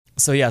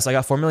so yeah, so I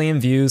got 4 million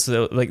views.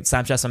 So like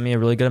Snapchat sent me a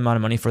really good amount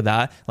of money for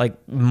that,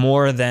 like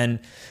more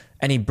than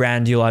any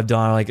brand deal I've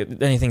done, or like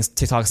anything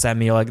TikTok sent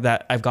me, or like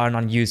that I've gotten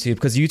on YouTube,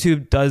 because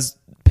YouTube does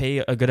pay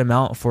a good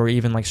amount for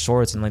even like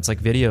shorts and it's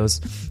like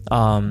videos.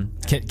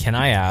 Can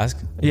I ask?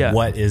 Yeah.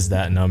 What is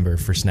that number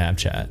for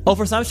Snapchat? Oh,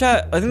 for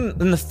Snapchat, I think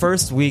in the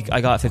first week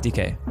I got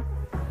 50K.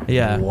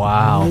 Yeah.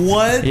 Wow.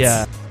 What?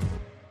 Yeah.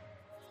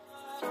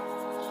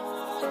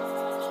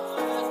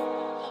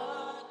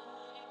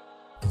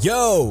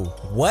 Yo,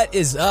 what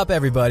is up,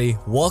 everybody?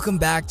 Welcome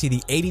back to the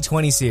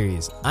 80/20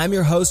 series. I'm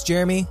your host,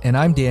 Jeremy. And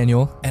I'm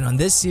Daniel. And on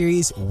this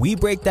series, we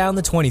break down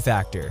the 20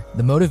 factor.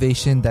 The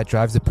motivation that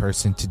drives a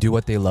person to do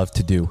what they love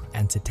to do.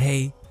 And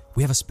today,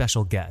 we have a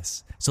special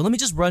guest. So let me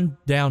just run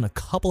down a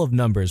couple of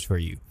numbers for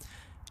you.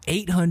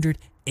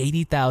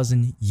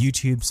 880,000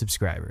 YouTube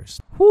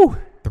subscribers. Woo!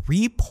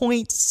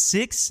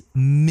 3.6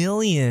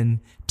 million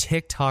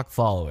TikTok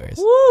followers.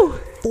 Woo!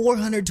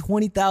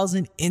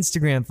 420,000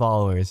 Instagram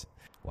followers.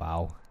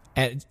 Wow.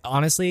 And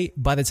honestly,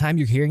 by the time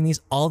you're hearing these,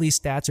 all these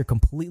stats are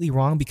completely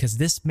wrong because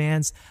this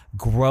man's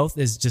growth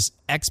is just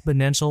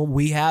exponential.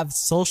 We have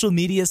social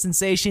media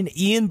sensation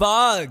Ian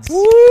Boggs.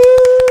 Woo!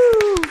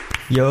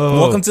 Yo.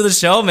 Welcome to the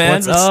show, man.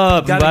 What's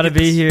up? I'm glad to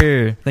be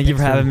here. Thank you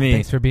for having me.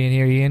 Thanks for being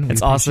here, Ian.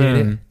 It's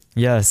awesome.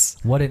 Yes.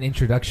 What an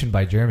introduction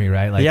by Jeremy,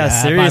 right? Like, yeah,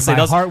 seriously.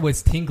 My heart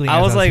was tingling. I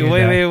was like,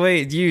 wait.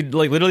 wait. You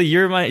like literally,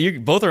 you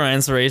both are my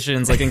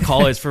inspirations. Like in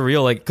college, for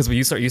real. Like, because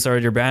you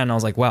started your brand, and I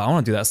was like, wow, I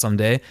want to do that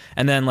someday.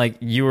 And then like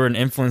you were an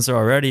influencer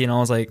already, and I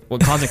was like, well,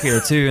 content creator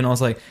too. And I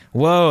was like,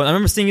 whoa. And I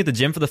remember seeing you at the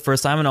gym for the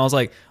first time, and I was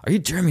like, are you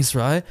Jeremy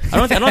Sry? I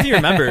don't know if you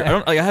remember.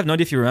 I have no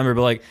idea if you remember,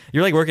 but like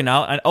you're like working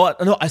out. And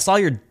no, I saw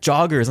your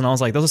joggers, and I was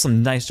like, those are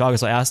some nice joggers.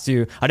 So I asked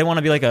you. I didn't want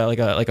to be like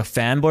a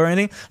fanboy or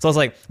anything. So I was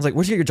like,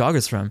 where'd you get your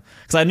joggers from?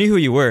 Because I knew who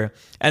you were.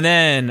 And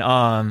then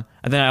I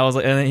was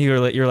like, and then you're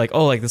like,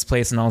 oh, like this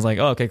place, and I was like,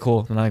 oh, okay,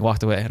 cool. And I like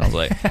walked away, and I was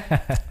like,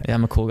 yeah,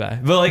 I'm a cool guy.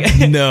 But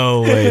like,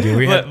 no way,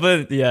 dude.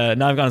 But yeah,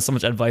 now I've gotten so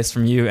much advice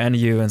from you, and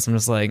so I'm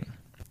just like,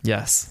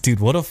 yes, dude,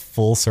 what a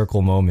full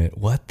circle moment.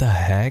 What the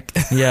heck?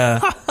 Yeah.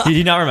 Did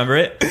you not remember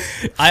it?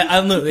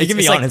 I'm you can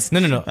be honest.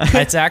 Like, no.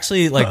 It's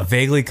actually like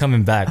vaguely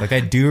coming back. Like I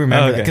do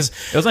remember that because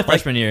it was my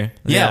freshman year.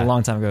 Yeah, a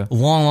long time ago.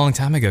 Long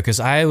time ago. Because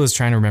I was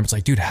trying to remember. It's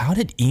like, dude, how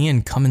did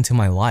Ian come into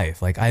my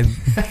life? Like I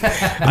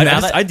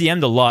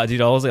DM'd a lot,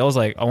 dude. I was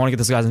like, I want to get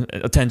this guy's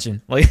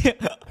attention. Like,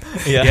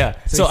 yeah.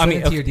 So I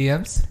mean, into your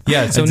DMs.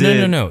 Yeah. So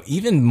no.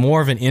 Even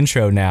more of an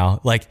intro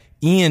now. Like,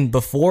 Ian,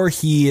 before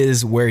he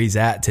is where he's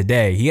at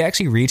today, he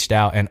actually reached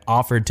out and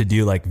offered to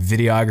do like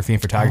videography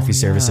and photography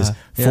services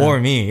for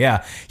me.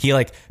 Yeah. He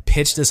like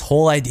pitched this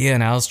whole idea,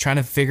 and I was trying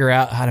to figure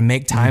out how to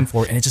make time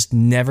for it, and it just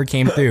never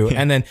came through.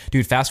 And then,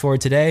 dude, fast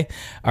forward today,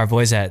 our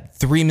boy's at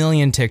 3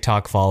 million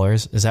TikTok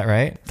followers. Is that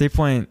right?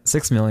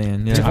 3.6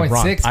 million. Yeah.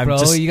 3.6,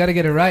 bro. You got to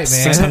get it right, man.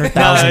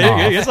 600,000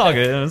 off. It's all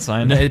good. It's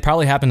fine. It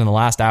probably happened in the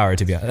last hour,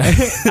 to be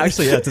honest.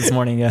 Actually, yeah, it's this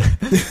morning. Yeah.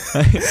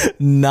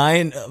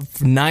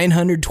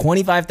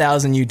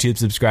 925,000 YouTube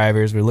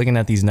subscribers. We're looking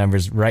at these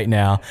numbers right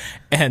now,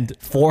 and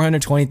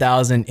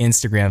 420,000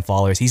 Instagram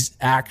followers. He's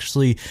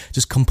actually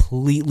just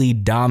completely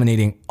dominating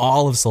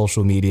all of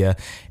social media.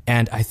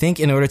 And I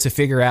think in order to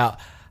figure out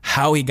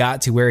how he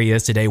got to where he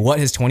is today, what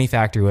his 20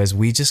 factor was,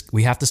 we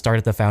have to start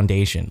at the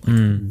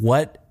foundation.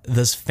 What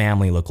does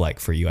family look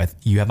like for you?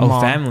 You have a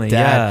mom, family, dad,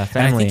 yeah,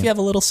 family. And I think you have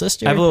a little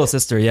sister. I have a little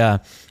sister, yeah.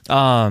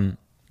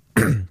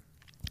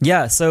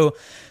 Yeah, so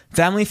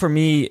family for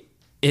me,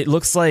 it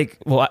looks like,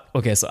 well,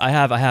 okay, so I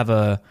have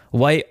a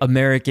white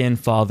American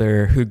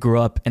father who grew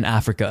up in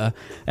Africa,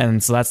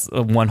 and so that's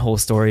one whole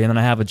story. And then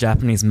I have a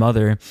Japanese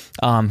mother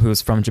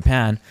who's from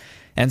Japan.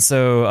 And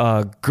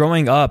so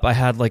growing up, I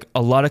had like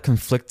a lot of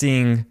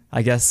conflicting,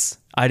 I guess,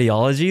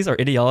 ideologies or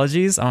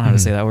ideologies. I don't know how to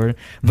say that word,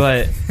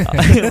 but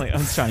like, I'm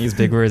just trying to use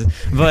big words.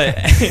 But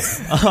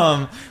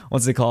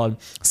what's it called?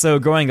 So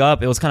growing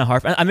up, it was kind of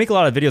hard. I make a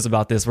lot of videos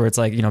about this where it's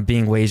like,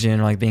 being Asian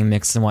or like being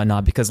mixed and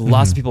whatnot, because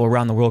lots of people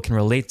around the world can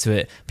relate to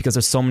it, because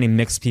there's so many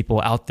mixed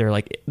people out there,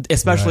 like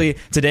especially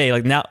today,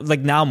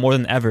 like now more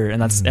than ever,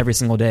 and that's every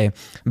single day.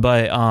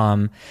 But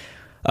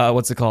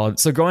what's it called?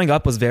 So growing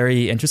up was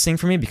very interesting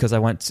for me because I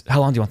went. How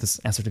long do you want this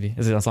answer to be?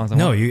 Is it as long as I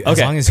want? No, as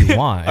long as you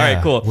want. All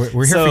right, cool.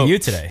 We're here for you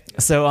today.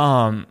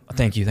 So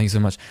thank you so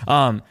much.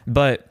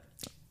 But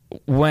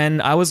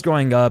when I was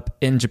growing up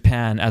in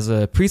Japan as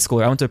a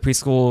preschooler, I went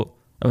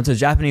to a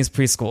Japanese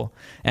preschool,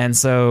 and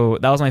so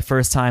that was my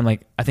first time,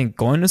 like I think,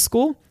 going to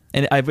school.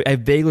 And I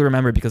vaguely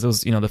remember because it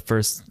was the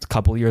first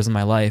couple years of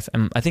my life,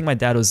 and I think my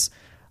dad was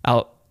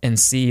out in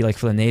sea, like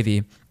for the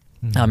Navy,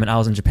 and I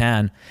was in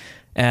Japan.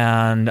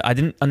 And I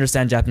didn't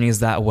understand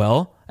Japanese that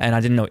well, and I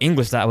didn't know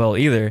English that well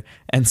either.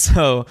 And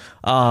so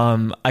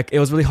it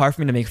was really hard for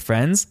me to make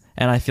friends.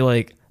 And I feel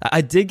like I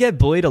did get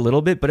bullied a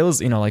little bit, but it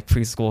was like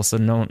preschool, so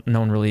no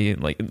one really,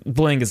 like,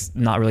 bullying is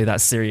not really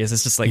that serious.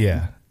 It's just like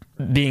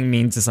being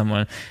mean to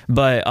someone.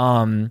 But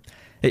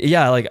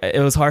Yeah, like it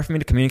was hard for me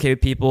to communicate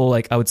with people.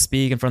 Like I would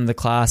speak in front of the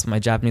class, but my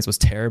Japanese was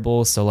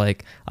terrible, so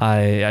like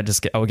I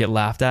would get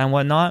laughed at and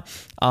whatnot.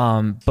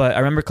 But I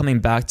remember coming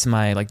back to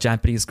my like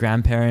Japanese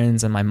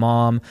grandparents and my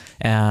mom,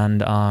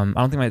 and I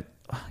don't think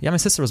my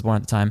sister was born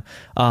at the time,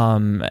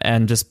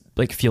 and just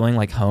like feeling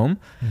like home.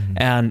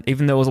 And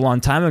even though it was a long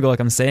time ago, like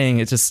I'm saying,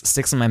 it just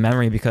sticks in my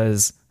memory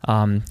because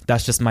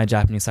that's just my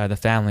Japanese side of the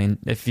family. And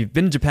if you've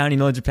been to Japan, you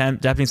know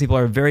Japanese people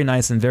are very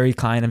nice and very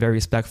kind and very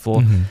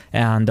respectful.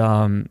 And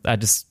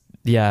so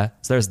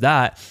there's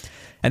that.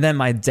 And then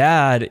my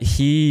dad,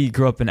 he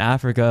grew up in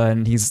Africa,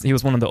 and he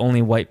was one of the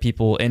only white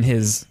people in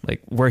his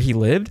like where he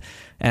lived,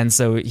 and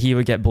so he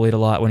would get bullied a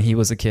lot when he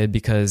was a kid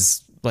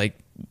because like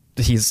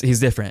he's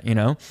different, you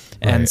know? Right.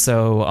 And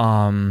so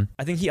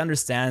I think he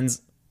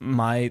understands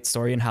my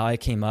story and how I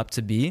came up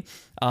to be.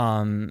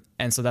 And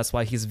so that's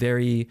why he's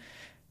very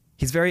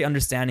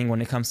understanding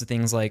when it comes to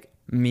things like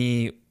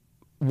me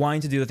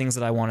wanting to do the things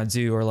that I want to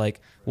do, or like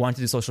wanting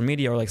to do social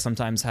media, or like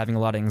sometimes having a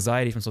lot of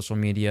anxiety from social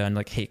media and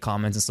like hate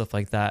comments and stuff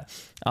like that.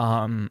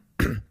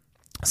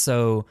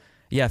 So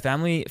yeah,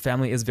 family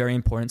is very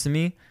important to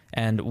me.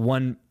 And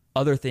one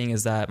other thing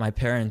is that my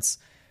parents,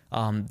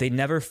 they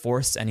never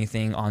forced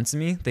anything onto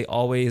me. They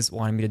always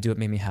wanted me to do what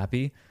made me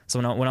happy. So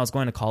when I was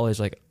going to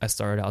college, like I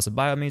started out as a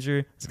bio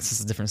major. This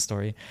is a different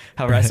story.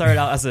 However, I started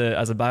out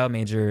as a bio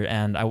major,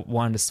 and I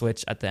wanted to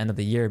switch at the end of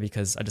the year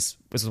because this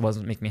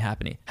wasn't making me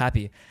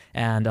happy.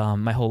 And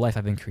my whole life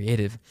I've been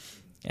creative.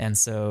 And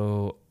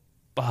so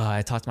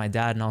I talked to my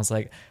dad, and I was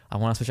like, I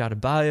want to switch out to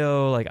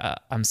bio. Like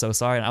I'm so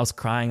sorry. And I was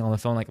crying on the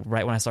phone like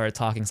right when I started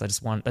talking, so I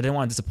didn't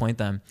want to disappoint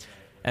them.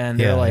 And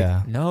they're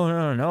like,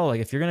 no. Like,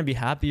 if you're going to be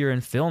happier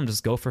in film,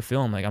 just go for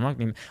film. Like,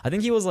 I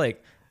think he was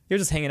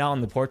just hanging out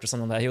on the porch or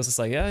something like that. He was just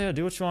like, yeah,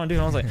 do what you want to do.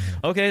 And I was like,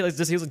 okay, like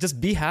he was like, just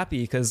be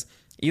happy. Cause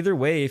either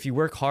way, if you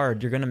work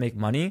hard, you're going to make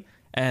money.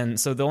 And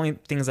so the only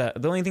things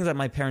that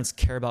my parents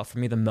care about for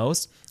me the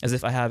most is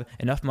if I have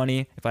enough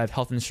money, if I have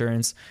health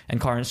insurance and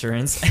car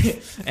insurance,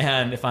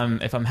 and if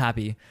I'm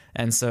happy.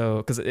 And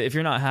so, cause if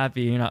you're not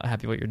happy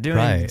what you're doing,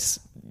 right.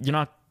 You're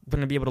not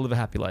going to be able to live a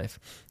happy life.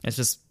 It's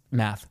just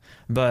math.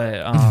 But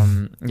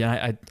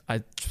yeah,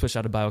 I switched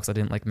out of bio because I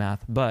didn't like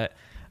math. But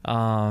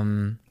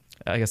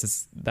I guess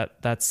it's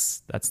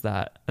that's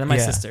that. And then my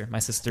sister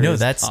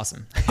is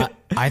awesome.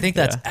 I think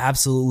that's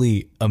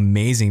absolutely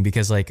amazing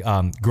because like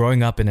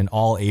growing up in an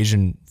all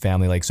Asian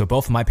family, like so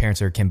both of my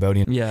parents are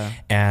Cambodian. Yeah.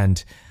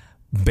 And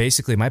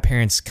basically my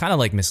parents kind of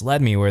like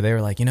misled me where they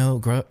were like, you know,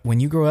 when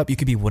you grow up, you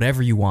could be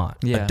whatever you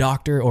want, a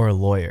doctor or a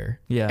lawyer.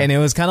 Yeah. And it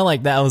was kind of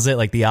like, that was it.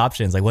 Like the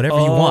options, like whatever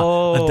you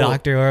want, a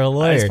doctor or a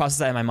lawyer. I just processed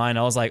that in my mind.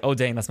 I was like, oh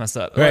dang, that's messed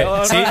up. Right.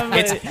 Like,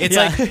 See, it's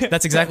like,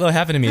 that's exactly what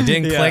happened to me. It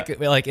didn't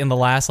click like in the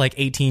last like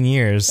 18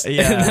 years.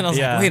 Yeah. And then I was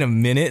like, wait a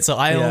minute. So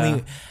I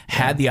only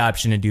had the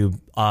option to do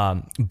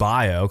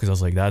bio because I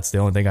was like, that's the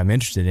only thing I'm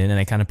interested in, and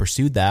I kind of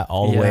pursued that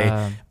all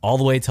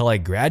the way till I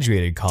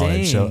graduated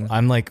college. Dang. So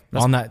I'm like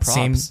on that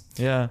same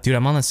dude,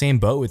 I'm on the same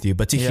boat with you.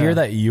 But to hear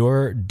that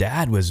your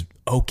dad was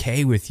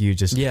okay with you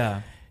just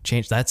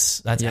change,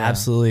 that's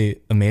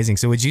absolutely amazing.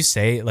 So would you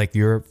say like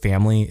your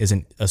family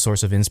isn't a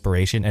source of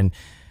inspiration and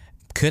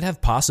could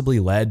have possibly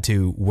led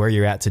to where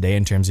you're at today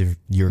in terms of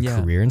your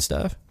career and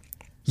stuff?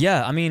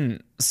 Yeah, I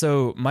mean,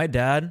 so my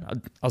dad,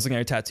 I was looking at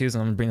your tattoos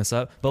and I'm gonna bring this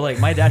up, but like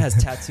my dad has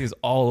tattoos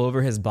all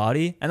over his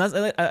body, and that's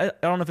I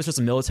don't know if it's just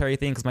a military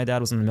thing because my dad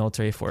was in the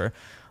military for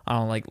I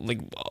don't know,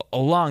 like a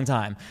long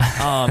time.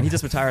 He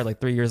just retired like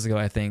 3 years ago,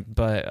 I think.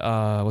 But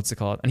what's it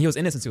called? And he was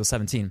in it since he was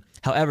 17.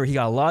 However, he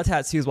got a lot of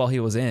tattoos while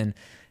he was in,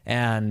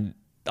 and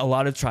a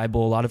lot of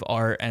tribal, a lot of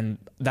art, and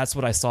that's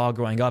what I saw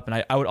growing up.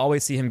 And I would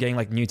always see him getting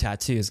like new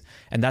tattoos,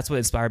 and that's what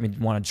inspired me to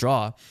want to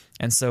draw.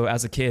 And so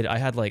as a kid, I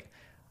had like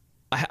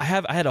I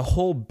had a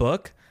whole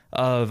book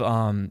of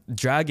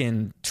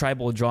dragon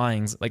tribal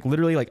drawings, like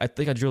literally like I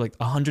think I drew like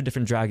 100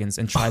 different dragons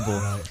in tribal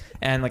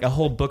and like a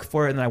whole book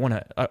for it. And then I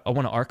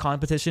won an art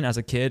competition as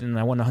a kid, and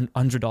I won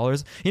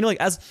 $100. You know, like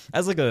as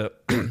like a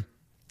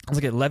I was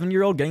like an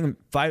 11-year-old getting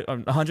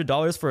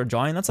 $100 for a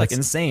drawing. That's like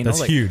insane. That's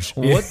like, huge.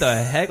 What the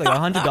heck? Like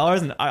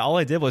 $100, and all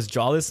I did was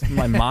draw this in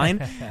my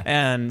mind.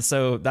 And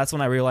so that's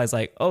when I realized,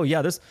 like, oh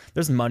yeah,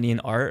 there's money in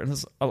art.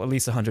 There's at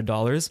least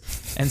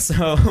 $100. And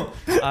so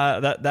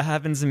that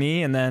happened to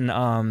me. And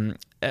then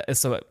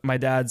so my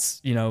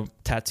dad's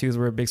tattoos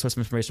were a big source of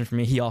inspiration for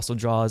me. He also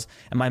draws,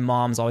 and my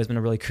mom's always been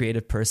a really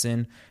creative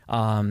person.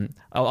 I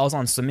was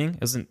on swimming.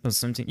 It was a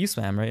swim team. You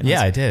swam, right?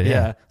 Yeah, I did.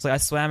 Yeah. So I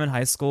swam in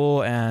high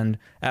school, and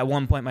at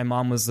one point my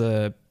mom was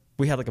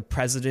we had like a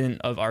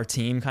president of our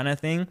team kind of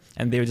thing,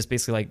 and they would just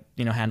basically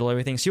like handle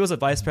everything. She was a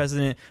vice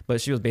president,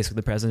 but she was basically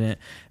the president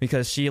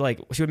because she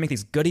would make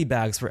these goodie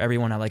bags for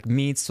everyone at like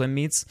swim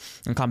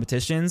meets and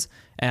competitions,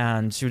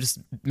 and she would just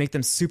make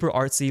them super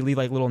artsy, leave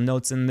like little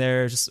notes in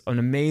there. Just an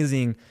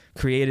amazing,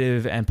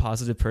 creative and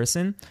positive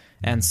person.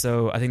 And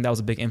so I think that was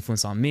a big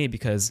influence on me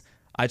because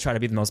I try to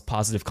be the most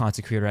positive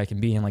content creator I can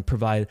be and like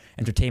provide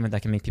entertainment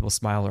that can make people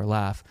smile or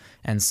laugh.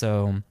 And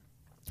so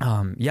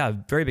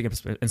very big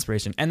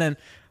inspiration. And then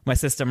my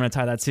sister, I'm going to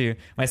tie that too.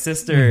 My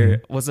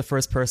sister was the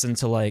first person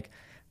to like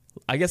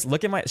I guess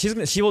look at my.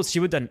 She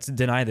would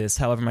deny this.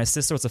 However, my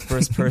sister was the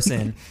first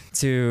person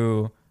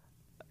to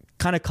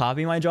kind of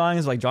copy my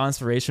drawings, like draw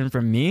inspiration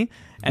from me.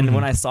 And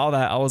when I saw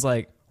that, I was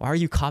like, why are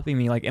you copying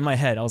me? Like in my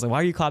head, I was like, why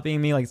are you copying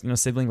me? Like,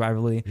 sibling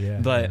rivalry. Yeah,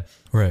 but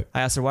Right.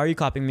 I asked her, why are you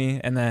copying me?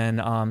 And then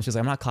she was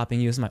like, I'm not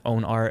copying you. It's my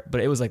own art.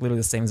 But it was like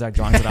literally the same exact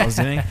drawings that I was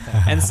doing.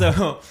 And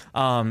so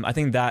I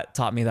think that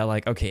taught me that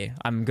like, okay,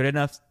 I'm good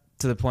enough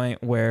to the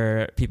point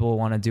where people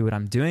want to do what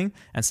I'm doing.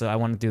 And so I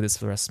want to do this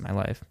for the rest of my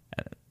life.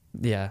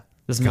 Yeah.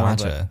 This is more of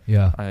Gotcha.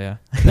 Yeah. yeah.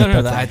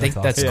 No, I think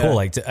awesome. that's Yeah. cool.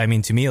 Like, I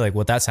mean, to me, like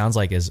what that sounds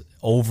like is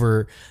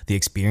over the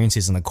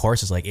experiences in the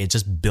courses, like it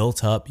just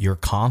built up your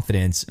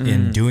confidence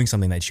in doing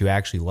something that you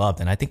actually loved.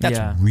 And I think that's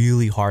Yeah.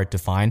 really hard to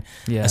find,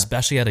 Yeah.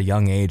 especially at a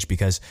young age,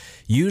 because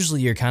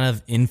usually you're kind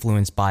of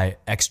influenced by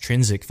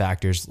extrinsic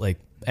factors, like,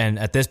 and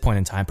at this point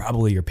in time,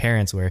 probably your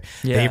parents, where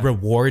they Yeah.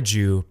 reward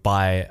you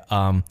by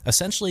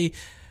essentially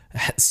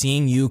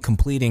seeing you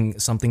completing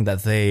something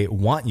that they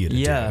want you to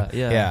do.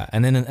 Yeah.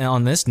 And then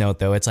on this note,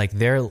 though, it's like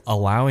they're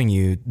allowing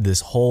you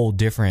this whole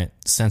different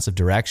sense of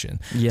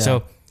direction. Yeah.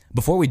 So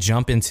before we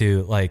jump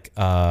into like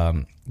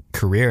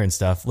career and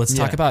stuff, let's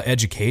talk Yeah. about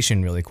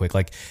education really quick.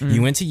 Like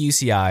you went to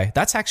UCI.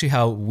 That's actually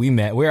how we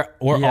met. We're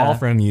all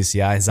from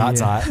UCI.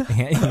 Zot zot.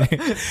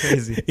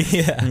 Crazy.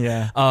 Yeah.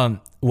 Yeah.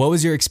 What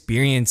was your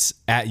experience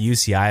at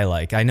UCI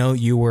like? I know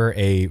you were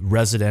a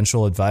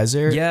residential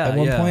advisor at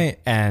one point,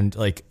 and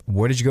like,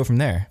 where did you go from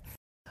there?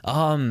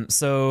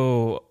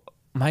 So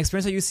my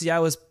experience at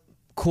UCI was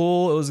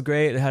cool. It was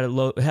great. It had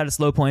its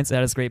low points. It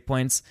had its great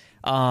points.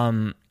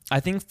 I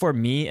think for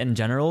me in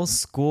general,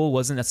 school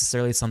wasn't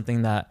necessarily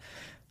something that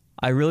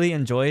I really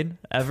enjoyed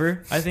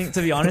ever. I think,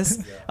 to be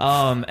honest, if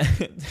I'm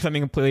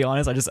being completely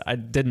honest, I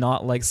did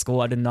not like school.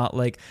 I did not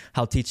like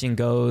how teaching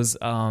goes.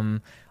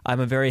 I'm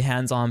a very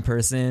hands-on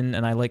person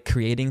and I like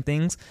creating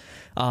things.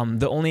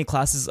 The only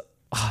classes,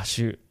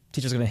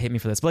 teachers are going to hate me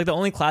for this, but like the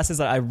only classes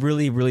that I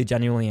really, really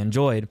genuinely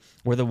enjoyed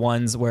were the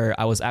ones where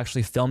I was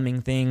actually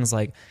filming things,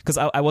 like, because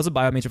I was a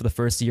bio major for the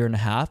first year and a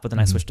half, but then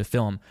I switched to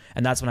film.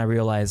 And that's when I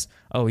realized,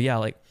 oh yeah,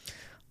 like,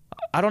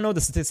 I don't know what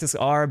the statistics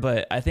are,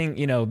 but I think,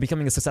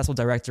 becoming a successful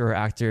director or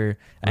actor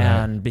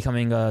and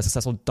becoming a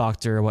successful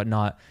doctor or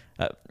whatnot,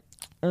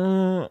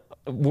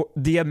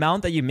 the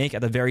amount that you make at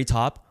the very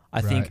top,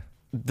 I think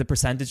the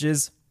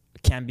percentages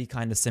can be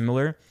kind of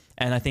similar.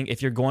 And I think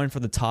if you're going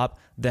for the top,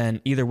 then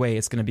either way,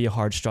 it's going to be a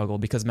hard struggle,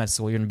 because med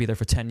school, you're going to be there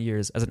for 10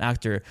 years. As an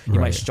actor, you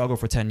might struggle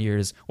for 10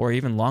 years or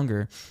even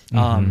longer.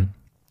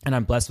 And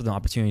I'm blessed with an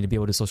opportunity to be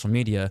able to do social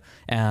media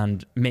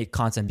and make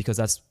content, because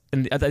at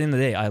the end of the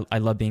day, I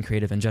love being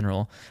creative in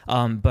general.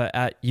 But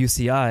at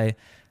UCI,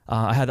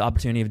 I had the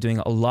opportunity of doing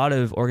a lot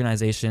of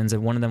organizations,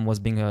 and one of them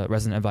was being a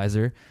resident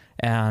advisor.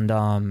 And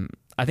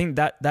I think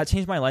that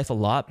changed my life a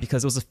lot,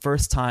 because it was the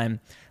first time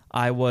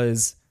I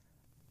was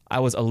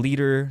a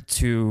leader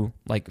to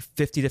like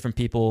 50 different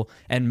people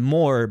and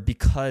more,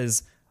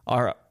 because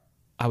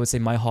I would say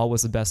my hall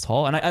was the best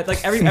hall. And I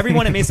like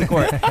everyone at Mesa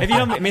Court. If you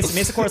know,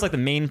 Mesa Court is like the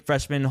main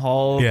freshman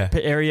hall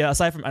area.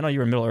 Aside from, I know you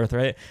were Middle Earth,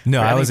 right?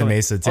 No, Or I was in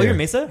Mesa too. Oh, you're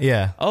Mesa?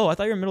 Yeah. Oh, I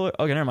thought you were Middle Earth.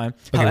 Okay, never mind.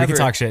 Okay, we can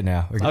talk shit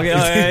now. Okay,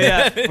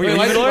 yeah. Were you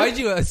Wait, Middle Earth? why'd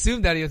you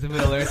assume that he was in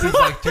Middle Earth? He's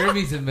like,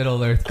 Jeremy's in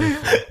Middle Earth.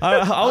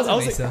 I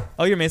was Mesa. like,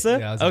 oh, you're Mesa?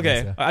 Yeah, I was in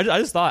okay. Mesa. I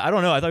just thought, I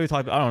don't know. I thought we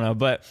talked, I don't know.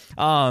 But,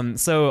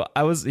 so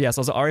I was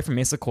an RA from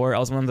Mesa Court. I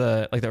was one of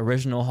the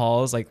original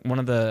halls, like one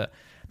of the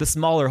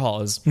smaller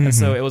halls. And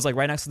so it was like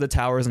right next to the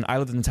towers, and I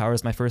lived in the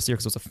towers my first year,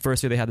 because it was the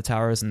first year they had the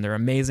towers, and they're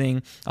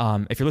amazing.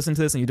 If you're listening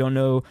to this and you don't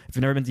know, if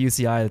you've never been to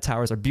UCI, the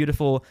towers are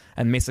beautiful,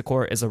 and Mesa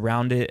Court is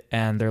around it,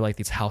 and they're like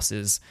these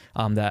houses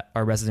that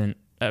are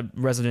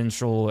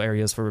residential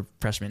areas for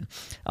freshmen.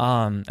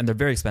 And they're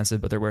very expensive,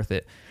 but they're worth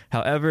it.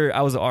 However,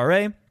 I was an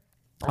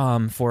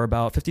RA for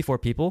about 54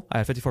 people. I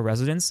had 54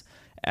 residents,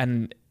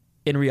 and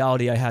in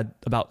reality, I had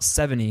about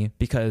 70,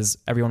 because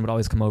everyone would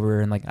always come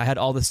over, and like I had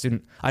all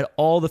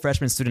the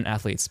freshman student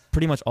athletes,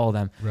 pretty much all of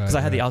them, because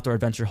I had the outdoor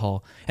adventure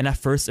hall. And at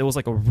first, it was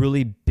like a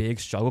really big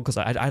struggle, because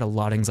I had a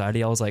lot of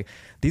anxiety. I was like,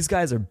 these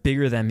guys are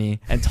bigger than me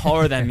and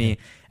taller than me,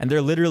 and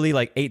they're literally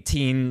like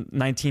 18,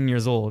 19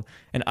 years old.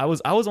 And I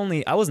was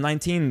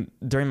 19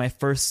 during my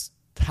first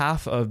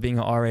half of being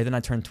an RA, then I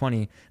turned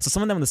 20. So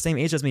some of them were the same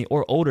age as me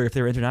or older if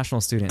they were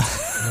international students.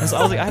 And so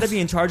I was like, I had to be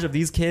in charge of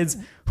these kids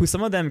who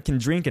some of them can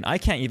drink and I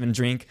can't even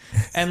drink.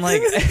 And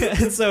like,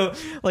 and so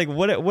like,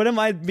 what am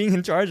I being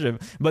in charge of?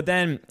 But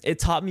then it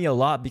taught me a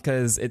lot,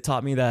 because it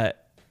taught me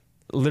that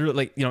literally,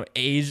 like,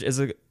 age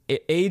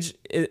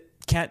it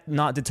can't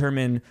not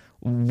determine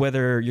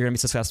whether you're going to be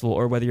successful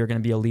or whether you're going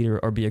to be a leader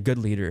or be a good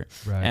leader.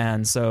 Right.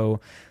 And so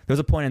there was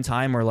a point in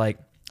time where, like,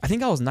 I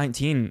think I was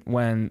 19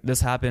 when this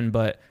happened,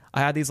 but I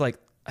had these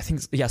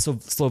so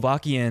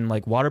Slovakian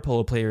like water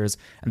polo players,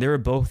 and they were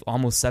both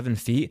almost 7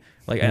 feet.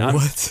 Like, and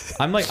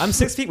I'm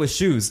 6 feet with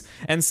shoes,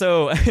 and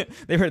so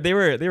they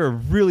were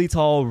really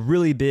tall,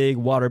 really big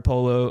water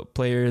polo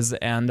players.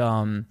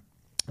 And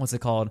what's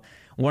it called?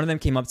 One of them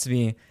came up to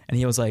me and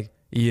he was like,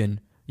 "Ian,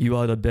 you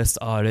are the best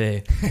RA,"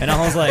 and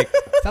I was like,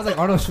 Sounds like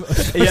Arnold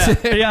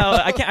Schwarzenegger.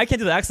 yeah. I can't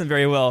do the accent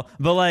very well,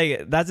 but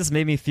like that just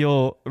made me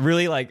feel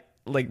really like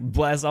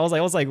blessed. I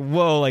was like,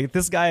 whoa, like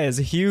this guy is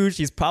huge.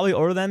 He's probably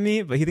older than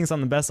me, but he thinks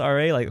I'm the best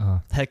RA. Like,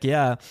 heck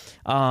yeah.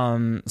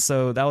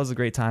 So that was a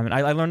great time, and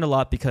I learned a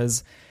lot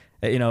because,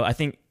 I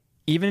think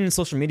even in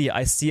social media,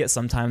 I see it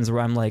sometimes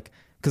where I'm like,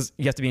 because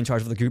you have to be in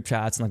charge of the group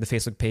chats and like the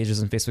Facebook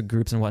pages and Facebook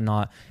groups and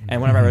whatnot.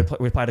 And whenever I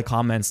reply to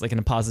comments like in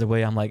a positive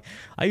way, I'm like,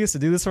 I used to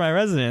do this for my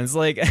residents.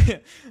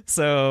 Like,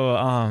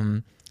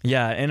 so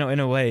yeah, in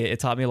a way, it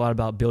taught me a lot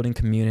about building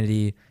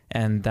community,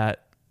 and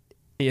that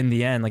in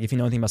the end, like if you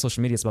know anything about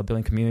social media, it's about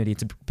building community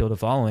to build a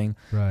following.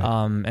 Right.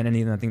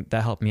 And I think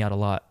that helped me out a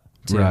lot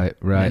too.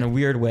 Right. In a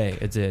weird way,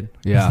 it did.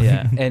 Yeah.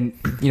 Yeah. And,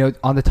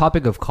 on the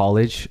topic of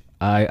college,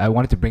 I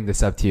wanted to bring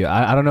this up to you.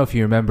 I don't know if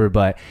you remember,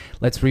 but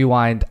let's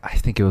rewind. I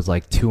think it was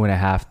like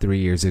 2.5, 3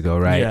 years ago,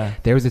 right? Yeah.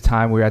 There was a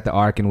time we were at the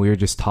ARC and we were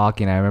just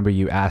talking. I remember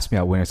you asked me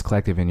at Winners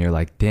Collective and you're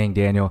like, dang,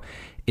 Daniel,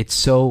 it's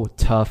so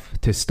tough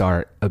to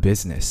start a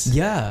business.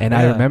 Yeah. And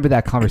I remember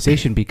that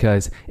conversation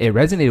because it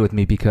resonated with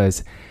me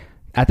because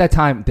at that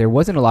time, there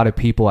wasn't a lot of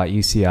people at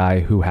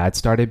UCI who had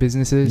started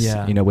businesses,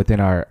 within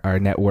our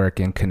network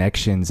and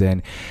connections.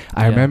 And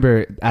I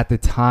remember at the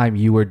time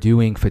you were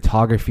doing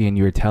photography and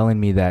you were telling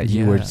me that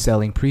you were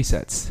selling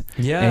presets.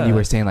 Yeah. And you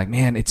were saying like,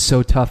 man, it's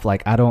so tough.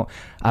 Like, I don't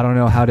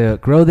know how to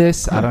grow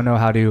this. I don't know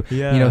how to,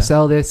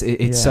 sell this.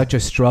 It's such a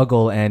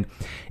struggle. And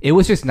it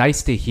was just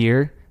nice to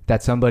hear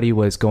that somebody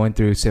was going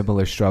through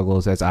similar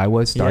struggles as I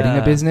was starting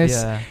a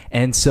business. Yeah.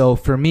 And so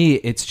for me,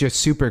 it's just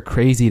super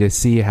crazy to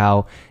see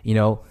how,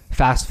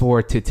 fast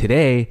forward to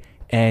today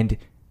and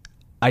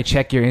I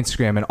check your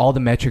Instagram and all the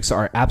metrics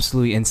are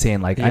absolutely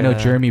insane. Like I know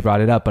Jeremy brought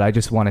it up, but I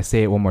just want to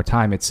say it one more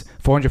time. It's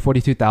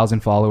 442,000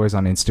 followers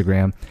on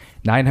Instagram,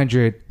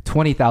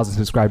 920,000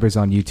 subscribers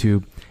on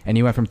YouTube, and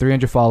you went from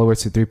 300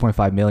 followers to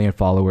 3.5 million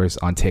followers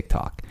on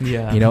TikTok.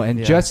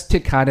 Just to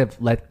kind of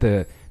let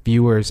the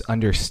viewers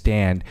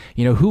understand,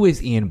 who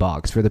is Ian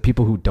Boggs for the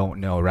people who don't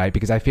know, right?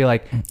 Because I feel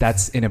like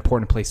that's an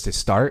important place to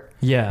start.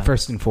 Yeah.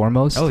 First and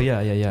foremost. Oh yeah.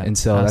 And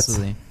so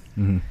absolutely. That's.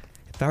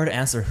 If I were to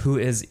answer who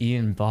is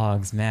Ian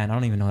Boggs, man, I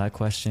don't even know that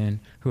question.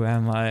 Who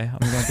am I? I'm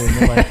going through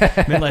a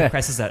midlife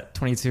crisis at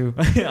 22.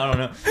 I don't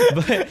know.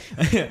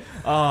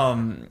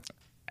 But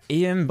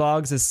Ian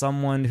Boggs is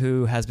someone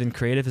who has been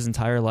creative his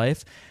entire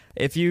life.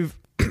 If you've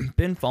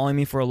been following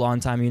me for a long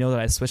time, you know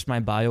that I switched my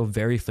bio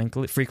very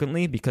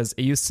frequently because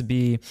it used to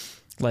be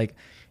like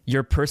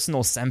your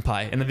personal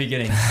senpai in the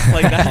beginning.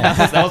 Like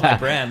that was my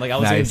brand. Like I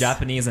was doing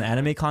Japanese and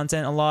anime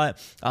content a lot.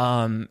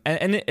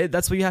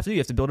 That's what you have to do. You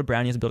have to build a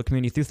brand. You have to build a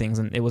community through things.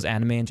 And it was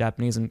anime and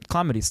Japanese and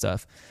comedy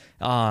stuff.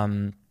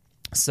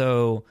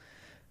 So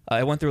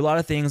I went through a lot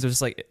of things. It was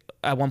just like,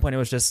 at one point it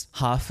was just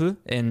hafu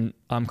in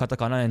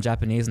katakana in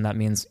Japanese. And that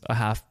means a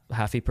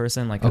halfy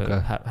person, like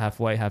half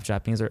white, half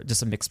Japanese, or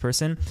just a mixed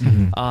person.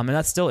 Mm-hmm. And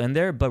that's still in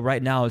there. But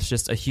right now it's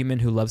just a human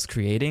who loves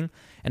creating.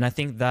 And I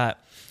think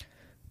that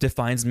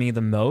defines me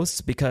the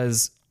most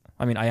because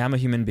I am a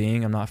human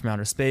being. I'm not from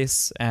outer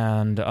space,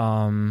 and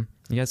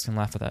you guys can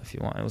laugh at that if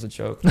you want. It was a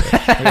joke. But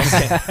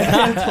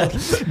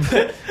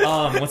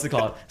what's it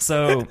called?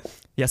 So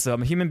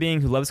I'm a human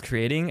being who loves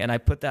creating, and I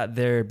put that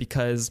there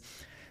because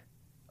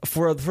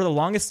for the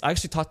longest, I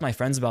actually talked to my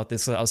friends about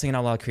this. So I was hanging out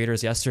with a lot of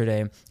creators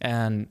yesterday,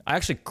 and I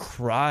actually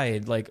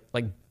cried, like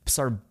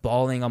started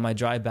bawling on my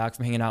drive back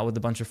from hanging out with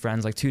a bunch of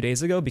friends like 2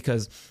 days ago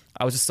because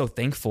I was just so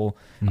thankful.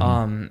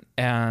 Mm-hmm.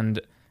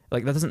 And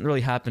like that doesn't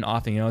really happen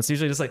often, It's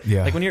usually just like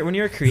when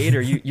you're a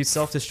creator, you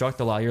self-destruct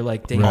a lot. You're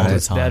like, dang,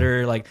 it's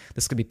better. Like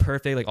this could be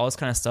perfect. Like all this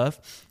kind of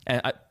stuff.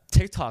 And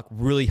TikTok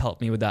really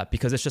helped me with that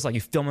because it's just like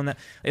you film in that.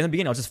 In the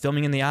beginning, I was just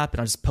filming in the app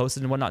and I just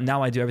posted and whatnot.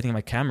 Now I do everything on my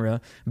camera,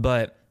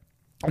 and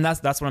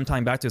that's what I'm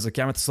tying back to is the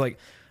camera. So like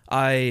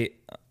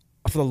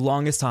for the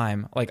longest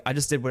time, like I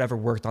just did whatever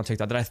worked on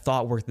TikTok that I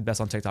thought worked the best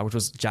on TikTok, which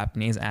was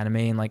Japanese anime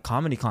and like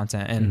comedy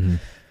content, and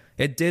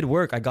it did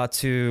work. I got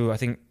to I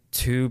think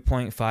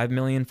 2.5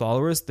 million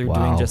followers through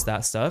doing just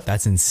that stuff.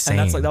 That's insane.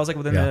 And that was like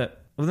within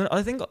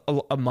I think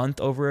a month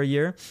over a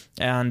year.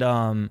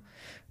 And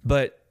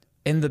but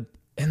in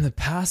the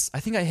past, I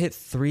think I hit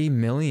 3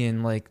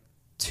 million like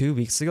 2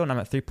 weeks ago, and I'm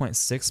at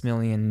 3.6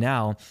 million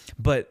now.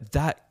 But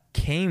that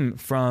came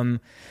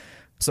from,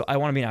 so I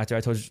want to be an actor.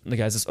 I told you the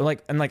guys this,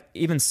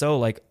 even so,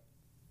 like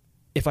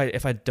if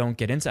I don't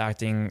get into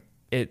acting,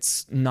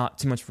 it's not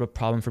too much of a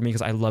problem for me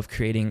because I love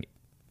creating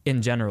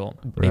in general,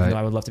 even though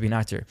I would love to be an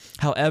actor.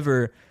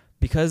 However,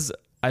 because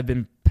I've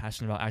been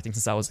passionate about acting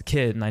since I was a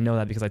kid, and I know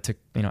that because I took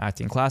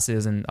acting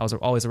classes, and I was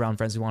always around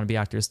friends who want to be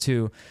actors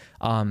too.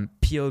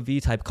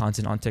 POV type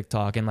content on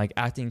TikTok and like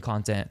acting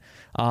content.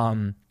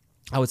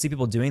 I would see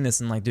people doing this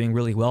and like doing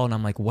really well, and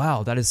I'm like,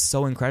 wow, that is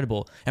so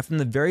incredible. And from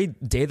the very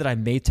day that I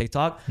made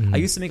TikTok, I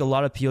used to make a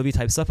lot of POV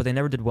type stuff, but they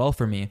never did well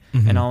for me.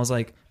 And I was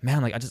like,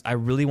 man, like I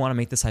really want to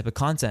make this type of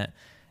content.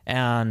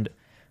 And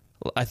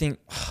I think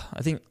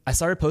I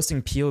started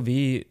posting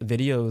POV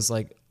videos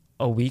like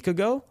a week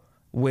ago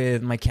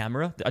with my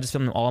camera. I just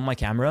filmed them all on my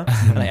camera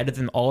and I edited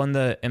them all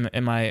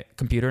in my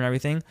computer and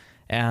everything.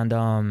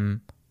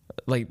 And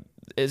like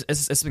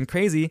it's been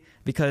crazy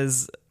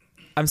because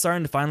I'm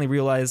starting to finally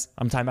realize,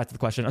 I'm tying back to the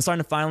question, I'm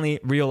starting to finally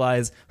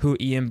realize who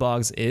Ian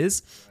Boggs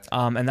is.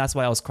 And that's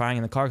why I was crying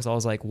in the car, because I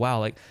was like, wow,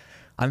 like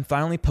I'm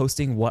finally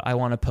posting what I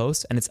want to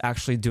post and it's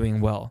actually doing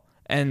well.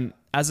 And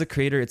as a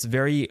creator, it's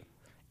it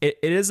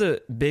is a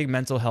big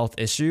mental health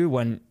issue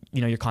when,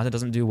 you know, your content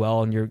doesn't do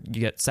well and you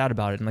get sad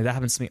about it. And like that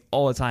happens to me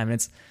all the time.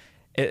 And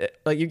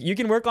like you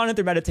can work on it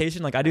through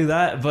meditation. Like I do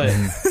that, but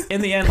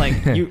in the end,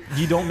 like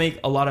you don't make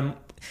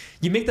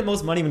you make the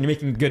most money when you're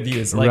making good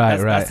views. Like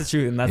that's the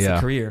truth, and that's the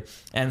career.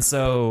 And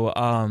so,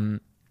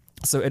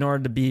 so in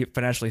order to be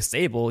financially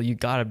stable, you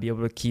got to be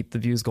able to keep the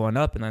views going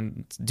up and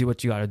then do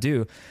what you got to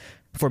do.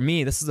 For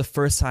me, this is the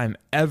first time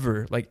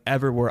ever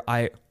where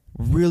I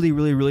really,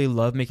 really, really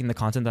love making the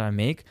content that I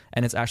make,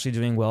 and it's actually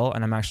doing well,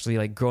 and I'm actually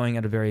like growing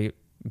at a very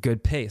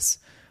good pace.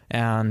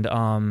 And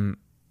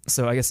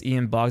so I guess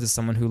Ian Boggs is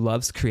someone who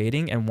loves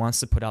creating and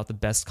wants to put out the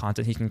best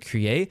content he can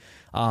create.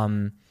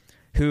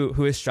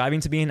 Who is striving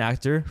to be an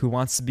actor, who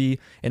wants to be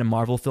in a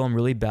Marvel film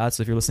really bad.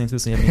 So if you're listening to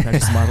this and you have any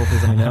connections to Marvel,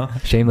 please let me know.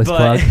 Shameless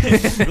plug.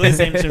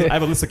 Really I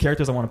have a list of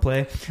characters I want to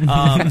play.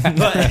 But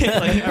like,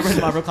 I read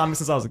Marvel comics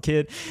since I was a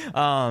kid.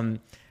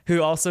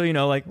 Who also, you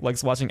know,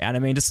 likes watching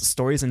anime and just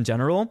stories in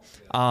general.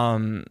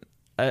 I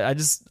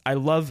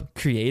love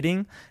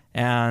creating,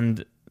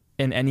 and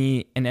in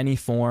any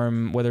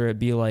form, whether it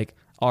be like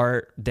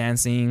art,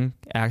 dancing,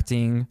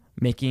 acting,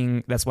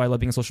 making. That's why I love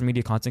being a social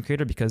media content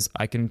creator, because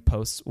I can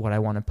post what I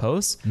want to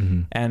post.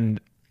 And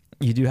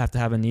you do have to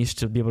have a niche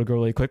to be able to grow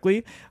really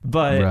quickly,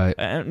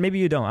 but maybe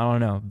you don't, I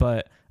don't know.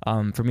 But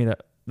for me,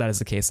 that is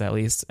the case, at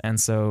least. And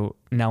so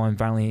now I'm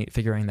finally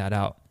figuring that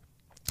out.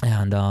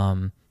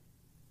 And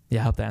yeah,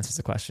 I hope that answers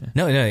the question.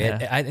 No,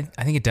 yeah. I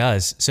think it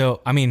does.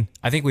 So, I mean,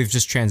 I think we've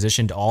just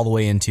transitioned all the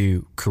way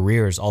into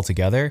careers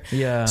altogether.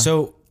 Yeah.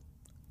 So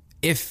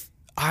if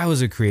I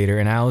was a creator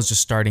and I was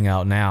just starting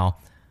out now,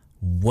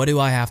 what do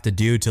I have to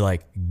do to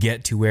like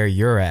get to where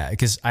you're at?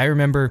 Because I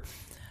remember,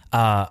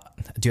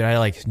 dude, I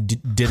like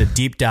did a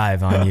deep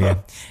dive on you,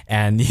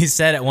 and you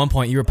said at one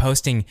point you were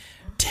posting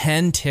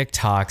 10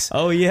 TikToks.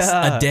 Oh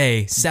yeah, a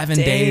day, 7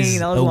 days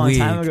that was a long week.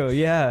 time ago.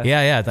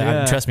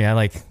 Yeah. Trust me,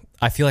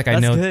 I feel like I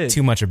That's know good.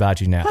 too much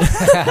about you now.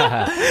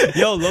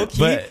 Yo, low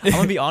key, I'm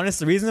gonna be honest.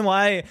 The reason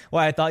why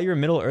I thought you were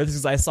Middle Earth is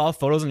because I saw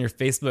photos on your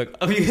Facebook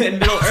of you in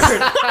Middle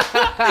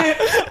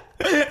Earth.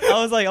 I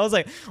was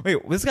like,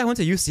 wait, this guy went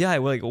to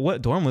UCI. Like,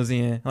 what dorm was he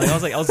in? Like,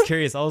 I was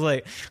curious. I was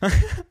like, I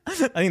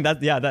think that.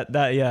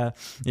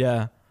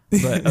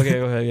 But okay,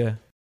 go ahead. Yeah.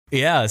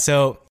 Yeah.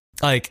 So,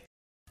 like,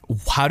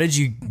 how did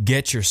you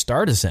get your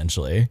start?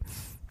 Essentially.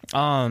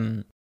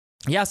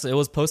 Yeah, so it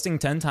was posting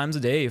 10 times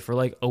a day for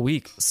like a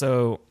week.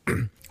 So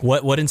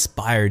what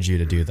inspired you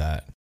to do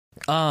that?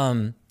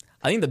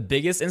 I think the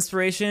biggest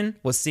inspiration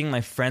was seeing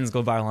my friends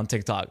go viral on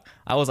TikTok.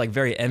 I was like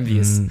very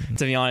envious,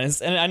 to be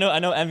honest. And I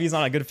know envy is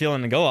not a good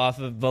feeling to go off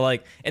of, but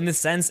like in the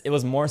sense, it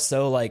was more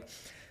so like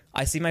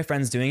I see my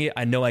friends doing it,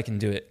 I know I can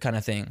do it, kind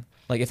of thing.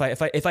 Like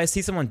if I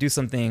see someone do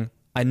something,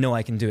 I know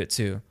I can do it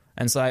too.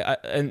 And so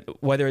and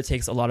whether it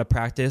takes a lot of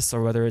practice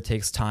or whether it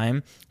takes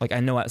time, like I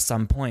know at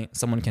some point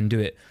someone can do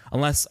it.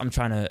 Unless I'm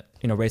trying to,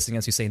 race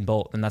against Usain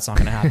Bolt, then that's not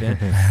going to happen.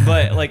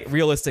 But like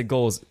realistic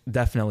goals,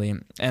 definitely.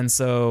 And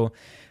so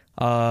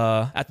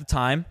at the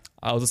time,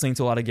 I was listening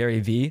to a lot of Gary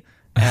Vee.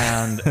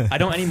 And I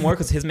don't anymore,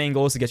 because his main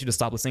goal is to get you to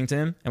stop listening to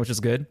him, and which is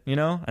good,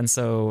 And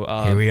so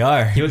here we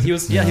are. He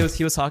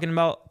was talking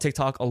about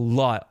TikTok a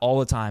lot, all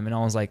the time, and I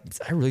was like,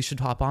 I really should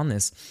hop on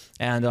this.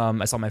 And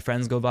I saw my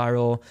friends go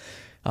viral.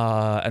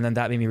 And then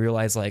that made me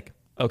realize like,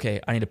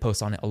 okay, I need to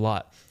post on it a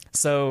lot.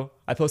 So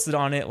I posted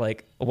on it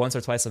like once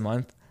or twice a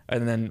month,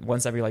 and then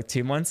once every like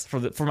 2 months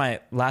for my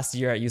last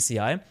year at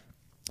UCI.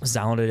 Just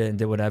downloaded it and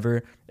did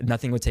whatever.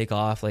 Nothing would take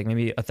off, like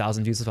maybe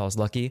 1,000 views if I was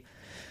lucky.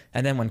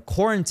 And then when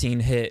quarantine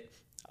hit,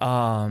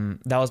 that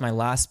was my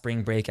last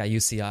spring break at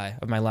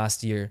UCI of my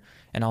last year.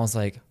 And I was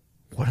like,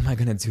 what am I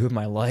going to do with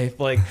my life?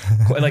 Like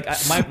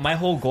my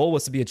whole goal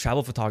was to be a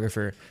travel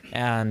photographer,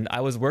 and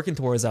I was working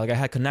towards that. Like I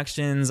had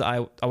connections.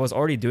 I was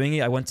already doing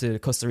it. I went to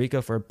Costa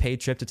Rica for a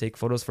paid trip to take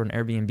photos for an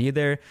Airbnb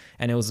there.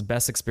 And it was the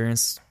best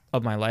experience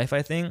of my life,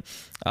 I think.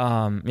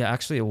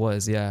 Actually it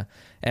was. Yeah.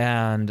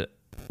 And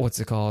what's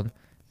it called?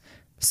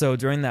 So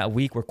during that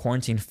week where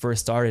quarantine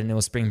first started and it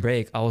was spring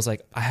break, I was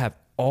like, I have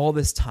all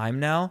this time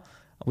now.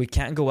 We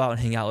can't go out and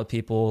hang out with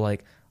people.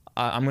 Like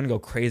I'm going to go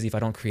crazy if I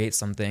don't create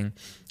something.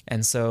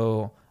 And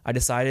so I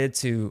decided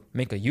to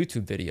make a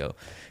YouTube video,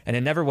 and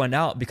it never went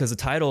out because the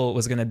title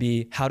was going to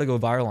be how to go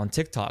viral on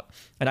TikTok.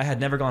 And I had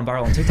never gone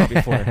viral on TikTok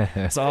before.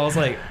 So I was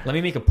like, let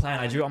me make a plan.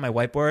 I drew it on my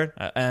whiteboard,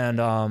 and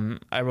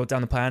I wrote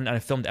down the plan, and I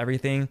filmed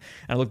everything. And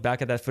I look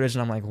back at that footage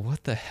and I'm like,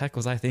 what the heck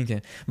was I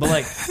thinking? But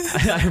like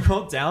I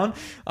wrote down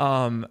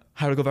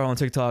how to go viral on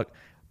TikTok,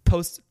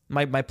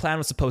 my plan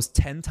was to post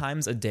 10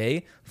 times a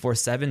day for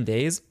 7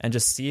 days and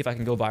just see if I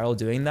can go viral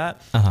doing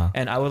that.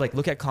 And I would like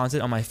look at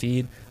content on my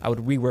feed. I would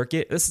rework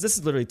it. This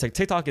is literally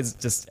TikTok is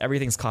just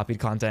everything's copied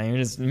content. You're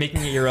just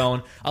making it your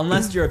own,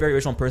 unless you're a very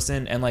original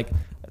person. And like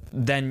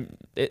then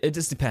it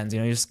just depends.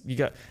 You know, you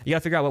got to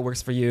figure out what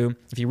works for you.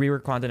 If you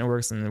rework content, it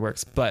works, and it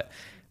works. But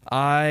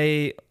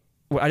I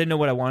didn't know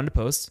what I wanted to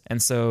post,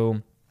 and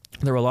so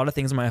there were a lot of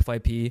things in my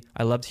FYP.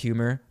 I loved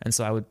humor, and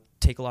so I would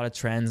take a lot of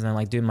trends and I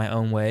like do it my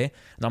own way.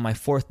 And on my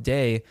 4th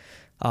day,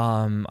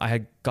 I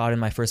had gotten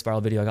my first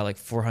viral video. I got like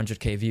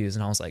 400K views,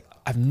 and I was like,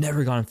 I've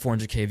never gotten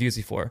 400K views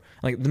before.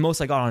 Like the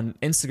most I got on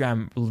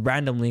Instagram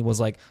randomly was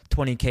like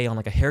 20K on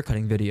like a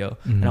haircutting video,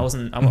 and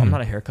I'm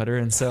not a hair cutter,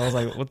 and so I was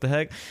like, what the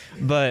heck?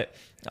 But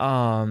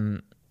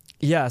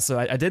yeah, so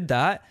I did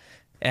that,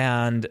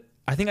 and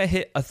I think I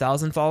hit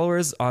 1,000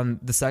 followers on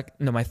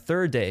my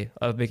 3rd day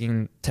of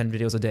making 10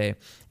 videos a day.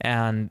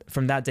 And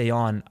from that day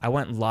on, I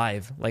went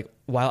live like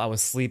while I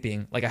was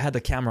sleeping. Like I had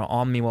the camera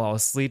on me while I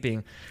was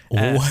sleeping,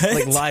 and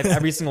like live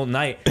every single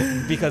night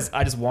because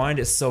I just wanted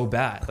it so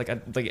bad.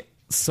 Like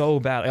so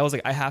bad. I was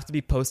like, I have to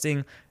be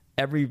posting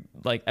every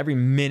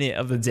minute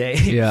of the day.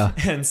 Yeah.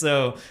 And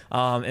so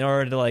in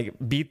order to like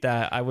beat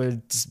that, I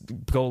would just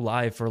go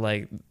live for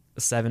like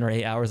 7 or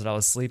 8 hours that I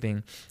was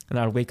sleeping, and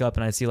I would wake up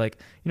and I'd see like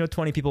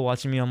 20 people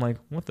watching me. I'm like,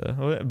 what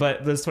the?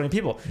 But there's 20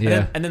 people.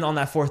 Yeah. And then on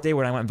that 4th day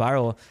when I went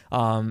viral,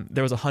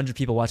 there was 100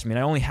 people watching me, and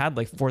I only had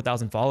like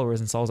 4,000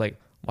 followers, and so I was like,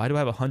 why do I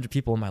have 100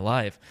 people in my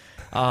live?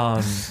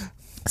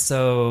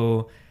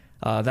 So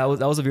that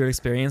was a weird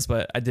experience,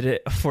 but I did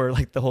it for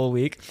like the whole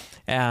week,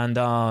 and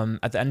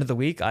at the end of the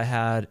week I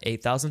had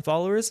 8,000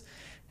 followers,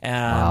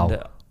 and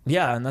wow.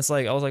 Yeah, and that's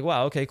like I was like,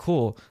 wow, okay,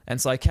 cool. And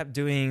so I kept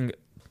doing.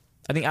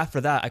 I think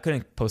after that, I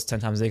couldn't post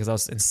 10 times a day because I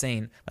was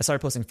insane. I started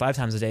posting 5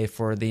 times a day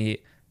for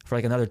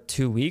like another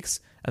 2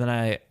 weeks, and then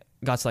I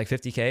got to like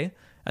 50K,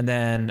 and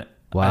then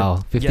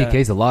wow, 50K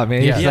is a lot,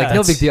 man. Yeah, Like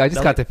no big deal. I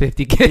just got to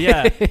 50K.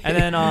 Yeah,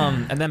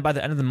 and then by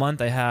the end of the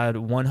month, I had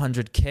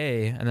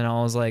 100K, and then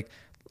I was like,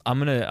 I'm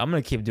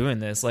gonna keep doing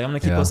this. Like I'm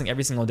gonna keep posting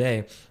every single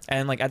day.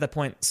 And like at that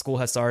point, school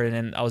had started,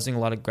 and I was doing a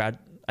lot of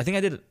I think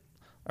I did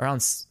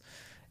around.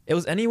 It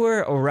was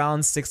anywhere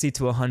around 60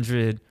 to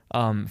 100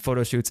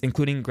 photo shoots,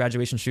 including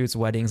graduation shoots,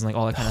 weddings, and like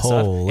all that kind of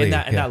stuff. In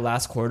that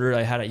last quarter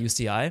I had at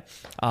UCI,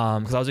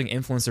 because I was doing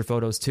influencer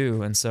photos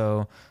too, and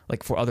so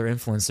like for other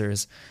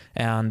influencers,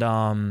 and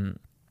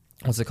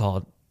what's it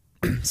called?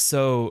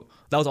 So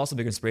that was also a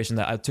big inspiration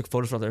that I took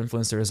photos for other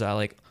influencers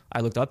that I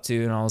looked up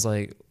to, and I was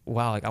like,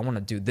 wow, like I want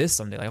to do this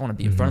someday. Like, I want to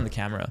be in front of the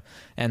camera,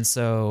 and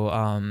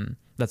so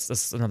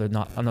that's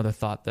another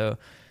thought though.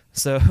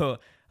 So.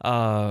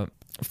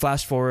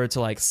 Flash forward to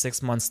like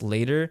 6 months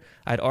later,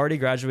 I'd already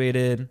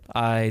graduated.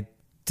 I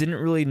didn't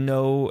really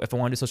know if I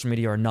wanted to do social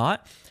media or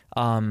not.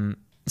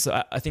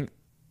 So I think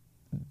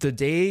the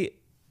day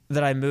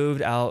that I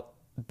moved out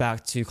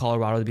back to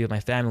Colorado to be with my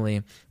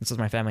family, this is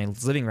my family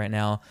living right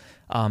now,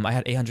 I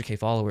had 800K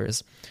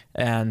followers.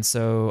 And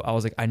so I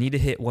was like, I need to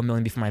hit 1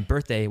 million before my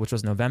birthday, which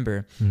was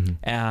November.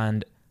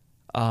 And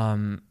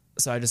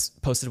so I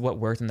just posted what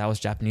worked, and that was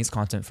Japanese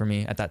content for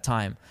me at that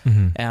time.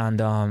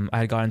 And I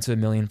had gotten to 1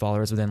 million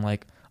followers within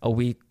like a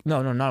week.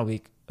 No, not a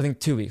week. I think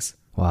 2 weeks.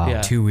 Wow.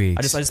 Yeah. 2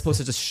 weeks. I just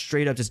posted just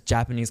straight up just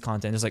Japanese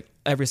content, just like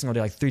every single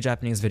day, like 3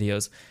 Japanese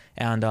videos,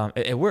 and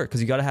it worked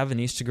because you got to have a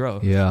niche to grow.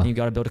 Yeah. And you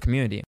got to build a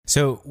community.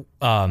 So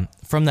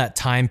from that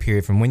time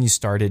period, from when you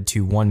started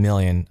to 1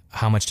 million,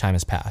 how much time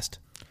has passed?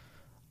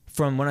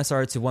 From when I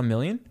started to 1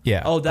 million?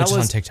 Yeah. Oh, that was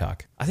on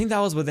TikTok. I think that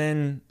was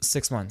within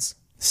 6 months.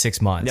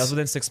 6 months. Yeah, it was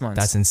within 6 months.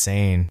 That's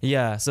insane.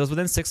 Yeah, so it was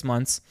within 6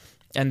 months,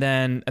 and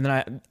then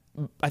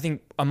I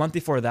think a month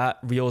before that,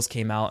 Reels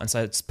came out, and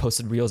so I just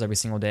posted Reels every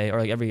single day or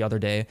like every other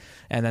day,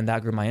 and then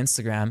that grew my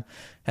Instagram.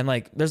 And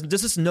like there's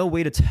just no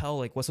way to tell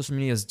like what social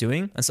media is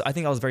doing, and so I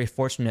think I was very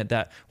fortunate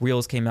that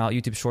Reels came out,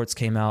 YouTube Shorts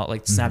came out,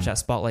 like Snapchat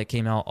Spotlight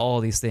came out, all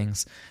of these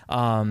things.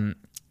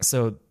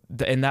 So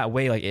in that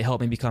way, like it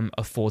helped me become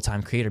a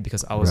full-time creator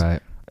because I was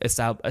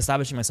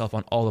establishing myself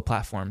on all the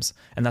platforms,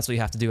 and that's what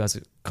you have to do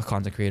as a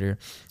content creator.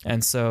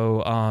 And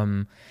so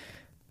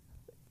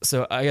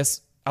so I guess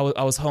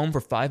I was home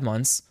for 5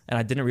 months, and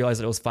I didn't realize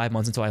that it was 5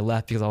 months until I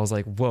left, because I was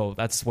like, whoa,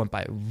 that just went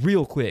by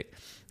real quick.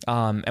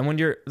 And when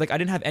you're like, I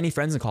didn't have any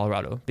friends in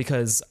Colorado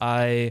because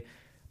my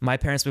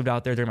parents moved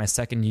out there during my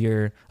second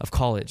year of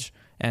college,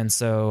 and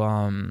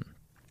so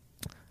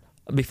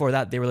before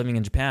that they were living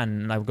in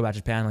Japan, and I would go back to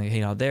Japan, like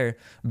hang out there.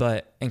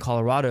 But in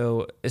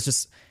Colorado,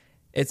 it's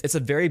a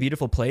very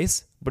beautiful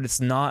place, but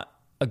it's not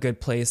a good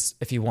place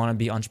if you want to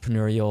be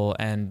entrepreneurial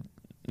and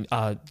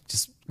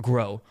just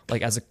grow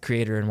like as a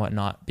creator and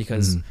whatnot,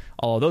 because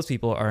all of those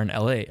people are in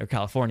LA or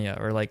California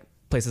or like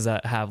places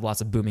that have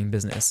lots of booming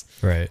business.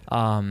 Right.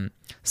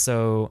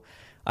 So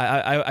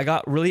I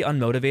got really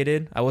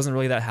unmotivated. I wasn't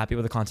really that happy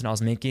with the content I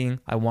was making.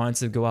 I wanted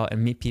to go out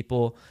and meet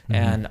people,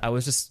 and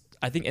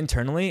I think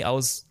internally I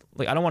was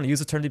like, I don't want to use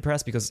the term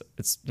depressed because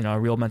it's, a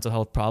real mental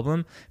health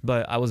problem,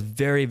 but I was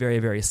very, very,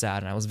 very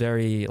sad, and I was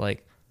very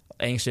like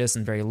anxious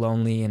and very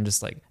lonely, and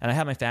just like, and I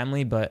had my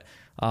family, but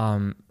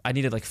I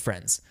needed like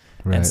friends.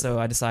 Right. And so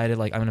I decided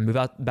like I'm going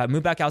to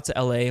move back out to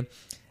LA.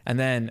 And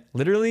then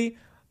literally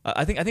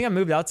I think I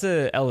moved out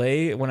to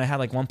LA when I had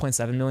like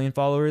 1.7 million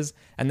followers,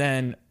 and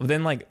then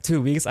within like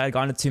 2 weeks I had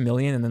gone to 2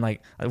 million, and then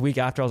like a week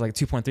after I was like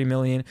 2.3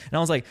 million, and I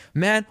was like,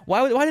 man,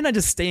 why didn't I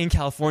just stay in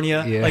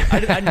California? Yeah.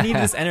 Like I need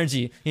this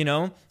energy, you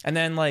know? And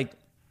then like,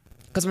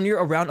 because when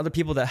you're around other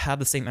people that have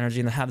the same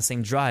energy and that have the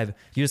same drive,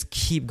 you just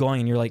keep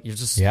going, and you're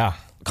just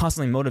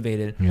constantly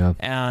motivated. Yeah.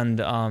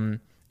 And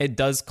it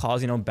does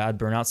cause, bad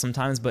burnout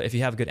sometimes, but if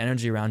you have good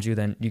energy around you,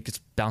 then you could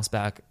bounce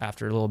back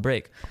after a little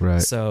break. Right.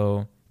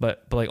 So,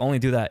 but like only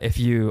do that if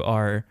you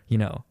are,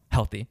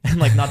 healthy and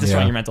like not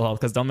destroying your mental health,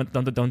 because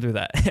don't do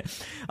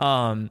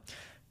that.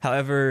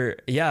 However,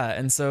 yeah.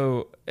 And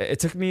so it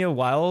took me a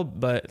while,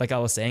 but like I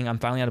was saying, I'm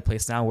finally at a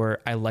place now where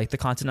I like the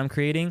content I'm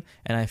creating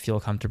and I feel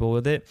comfortable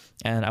with it,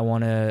 and I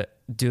want to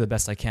do the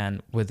best I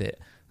can with it.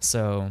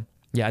 So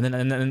yeah. And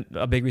then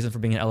a big reason for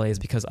being in LA is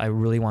because I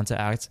really want to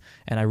act,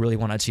 and I really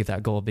want to achieve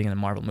that goal of being in a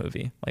Marvel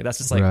movie. Like that's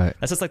just like,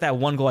 that's just like that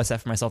one goal I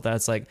set for myself, that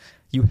it's like,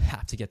 you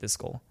have to get this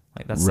goal.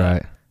 Like that's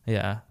right.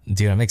 Yeah.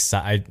 Dude, I'm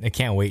excited. I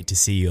can't wait to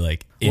see you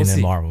like in a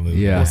Marvel movie.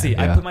 Yeah. We'll see.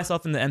 Yeah. I put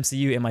myself in the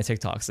MCU in my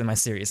TikToks, in my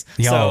series.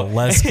 Yo,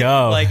 let's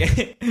go.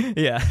 Like,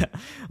 yeah,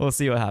 we'll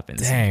see what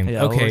happens. Dang.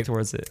 Yeah, Okay. we'll work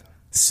towards it.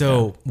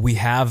 So we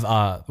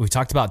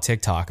talked about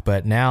TikTok,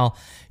 but now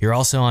you're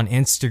also on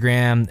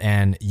Instagram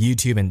and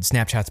YouTube and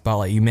Snapchat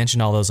Spotlight. You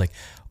mentioned all those. Like,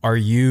 are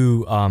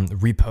you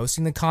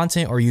reposting the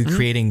content, or are you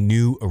creating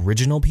new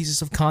original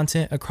pieces of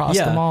content across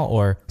them all?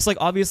 Or it's like,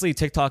 obviously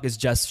TikTok is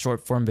just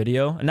short form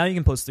video, and now you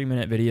can post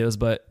 3-minute videos,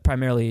 but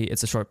primarily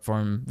it's a short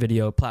form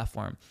video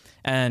platform.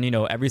 And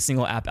every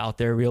single app out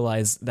there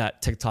realized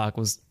that TikTok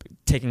was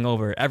taking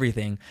over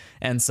everything,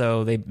 and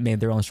so they made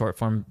their own short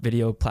form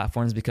video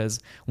platforms,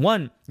 because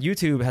one,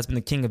 YouTube has been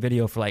the king of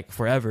video for like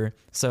forever,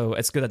 so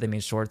it's good that they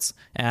made shorts.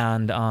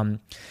 And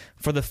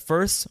for the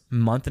first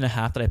month and a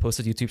half that I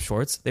posted YouTube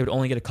shorts, they would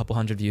only get a couple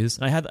hundred views,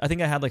 and I think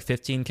I had like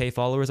 15K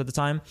followers at the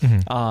time.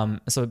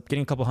 So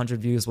getting a couple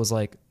hundred views was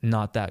like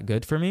not that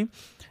good for me.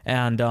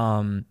 And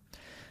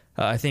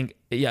I think,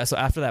 yeah, so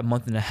after that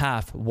month and a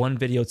half, one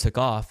video took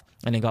off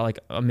and it got like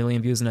 1 million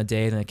views in a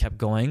day, then it kept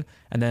going,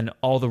 and then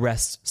all the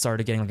rest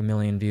started getting like 1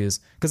 million views.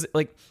 Because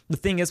like the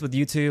thing is with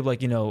YouTube,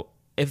 like,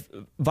 if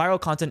viral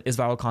content is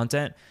viral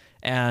content,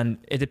 and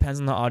it depends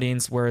on the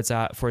audience where it's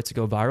at for it to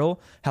go viral.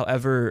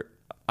 However,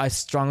 I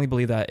strongly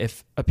believe that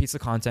if a piece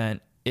of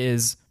content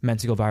is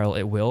meant to go viral,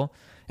 it will.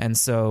 And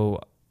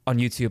so on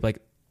YouTube, like,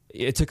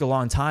 it took a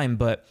long time,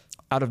 but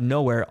out of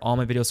nowhere, all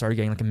my videos started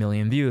getting like 1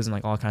 million views and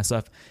like all that kind of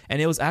stuff.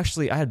 And it was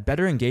actually, I had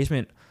better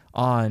engagement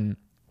on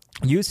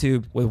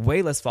YouTube with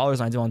way less followers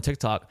than I do on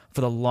TikTok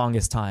for the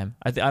longest time.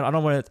 I don't know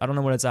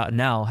what it's at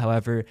now.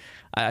 However,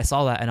 I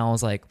saw that and I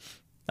was like,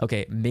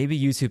 okay, maybe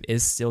YouTube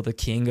is still the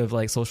king of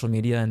like social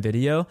media and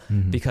video,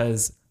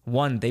 because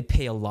one, they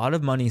pay a lot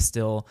of money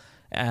still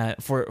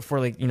for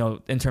like,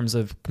 in terms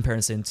of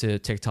comparison to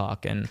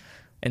TikTok, and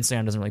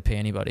Instagram doesn't really pay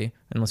anybody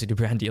unless you do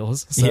brand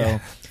deals. So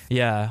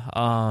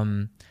yeah.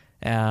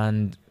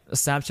 And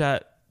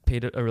Snapchat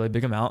paid a really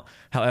big amount.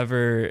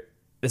 However,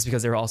 it's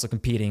because they were also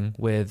competing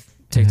with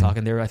TikTok,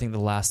 and they were, I think, the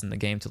last in the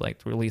game to like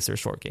release their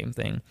short game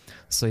thing.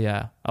 So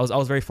yeah, I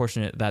was very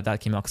fortunate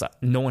that came out, because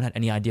no one had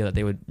any idea that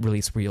they would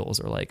release reels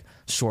or like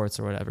shorts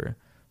or whatever.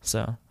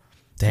 So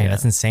dang,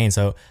 that's insane.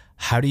 So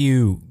how do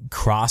you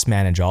cross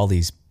manage all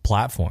these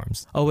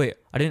platforms? Oh wait,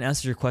 I didn't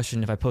answer your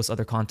question if I post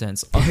other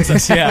contents.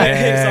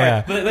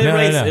 Sorry, but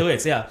it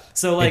relates. Yeah.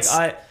 So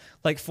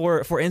like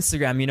for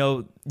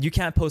Instagram, you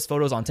can't post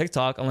photos on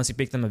TikTok unless you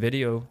make them a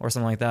video or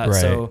something like that. Right.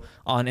 So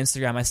on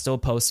Instagram, I still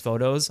post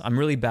photos. I'm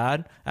really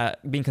bad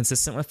at being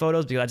consistent with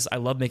photos, because I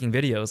love making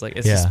videos. Like,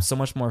 it's just so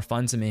much more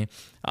fun to me.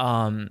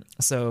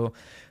 So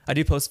I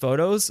do post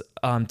photos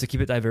to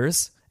keep it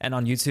diverse. And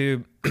on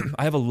YouTube,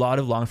 I have a lot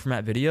of long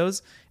format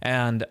videos,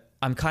 and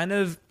I'm kind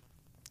of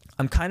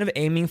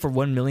aiming for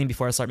 1 million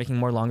before I start making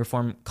more longer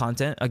form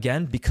content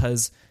again,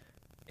 because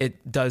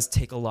it does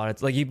take a lot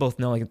of, like, you both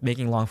know, like,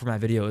 making long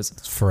format videos,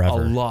 it's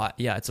forever. A lot.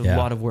 Yeah. It's a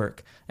lot of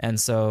work. And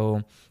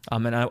so,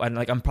 I'm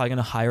probably going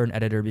to hire an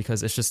editor,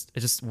 because it's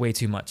just way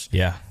too much.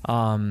 Yeah.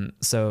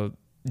 So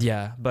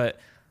yeah,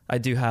 but I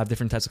do have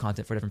different types of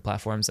content for different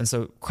platforms. And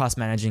so cross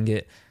managing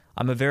it,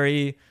 I'm a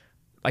very,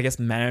 I guess,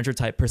 manager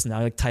type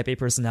personality, like type A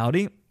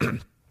personality.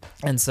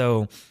 And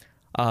so,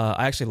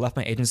 I actually left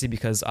my agency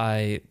because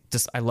I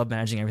love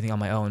managing everything on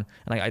my own,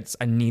 and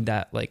I need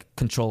that like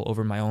control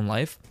over my own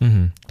life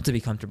to be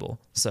comfortable.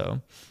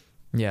 So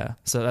yeah,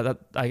 so that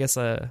I guess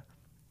I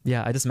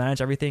just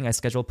manage everything. I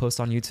schedule posts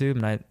on YouTube,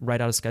 and I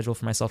write out a schedule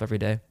for myself every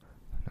day.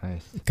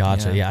 Nice.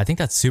 Gotcha. Yeah, I think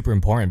that's super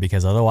important,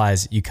 because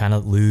otherwise you kind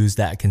of lose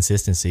that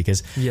consistency.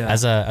 Because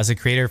as a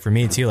creator, for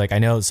me too, like, I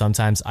know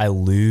sometimes I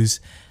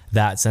lose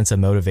that sense of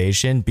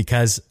motivation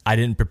because I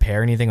didn't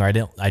prepare anything, or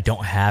I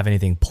don't have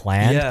anything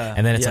planned.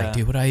 And then it's like,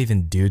 dude, what do I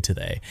even do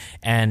today?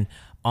 And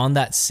on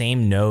that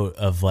same note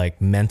of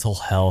like mental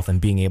health and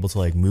being able to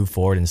like move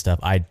forward and stuff,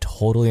 I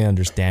totally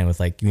understand with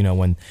like,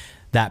 when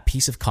that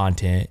piece of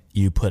content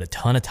you put a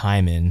ton of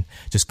time in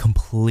just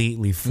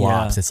completely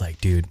flops. It's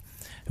like, dude,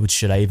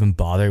 should I even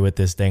bother with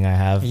this thing I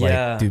have?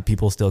 Yeah. Like, do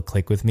people still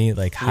click with me?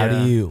 Like, how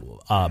do you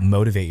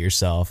motivate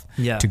yourself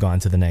to go on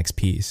to the next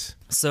piece?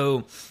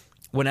 So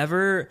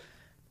whenever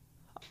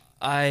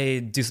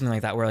I do something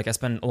like that, where like I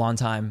spend a long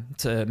time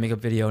to make a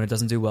video and it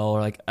doesn't do well,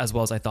 or like as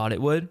well as I thought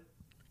it would,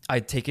 I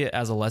take it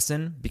as a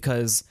lesson,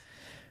 because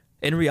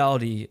in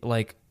reality,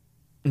 like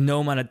no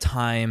amount of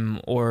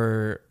time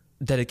or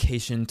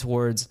dedication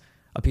towards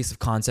a piece of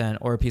content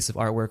or a piece of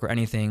artwork or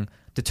anything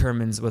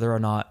determines whether or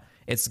not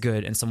it's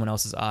good in someone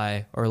else's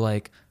eye, or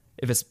like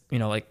if it's, you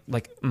know,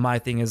 like my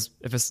thing is,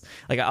 if it's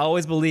like, I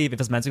always believe if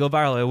it's meant to go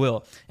viral, it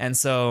will. And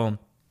so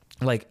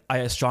like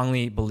I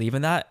strongly believe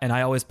in that, and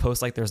I always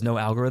post like there's no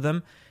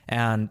algorithm,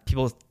 and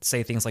people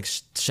say things like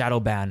shadow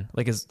ban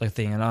like is a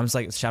thing, and I'm just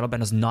like, shadow ban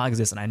does not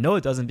exist, and I know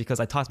it doesn't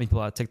because I talk to people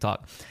on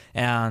TikTok,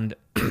 and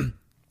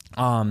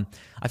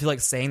I feel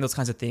like saying those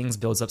kinds of things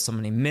builds up so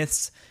many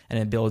myths, and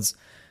it builds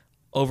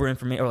over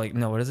information, or like,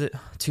 no, what is it?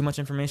 Too much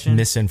information?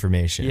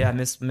 Misinformation. Yeah,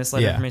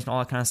 misled information, all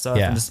that kind of stuff.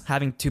 Yeah. And just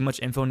having too much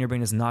info in your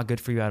brain is not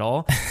good for you at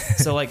all.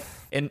 So like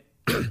in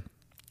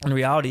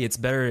reality, it's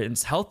better,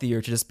 it's healthier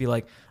to just be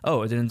like,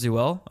 oh, it didn't do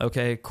well.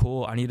 Okay,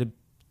 cool. I need to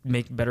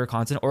make better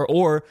content,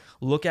 or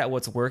look at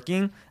what's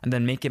working and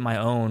then make it my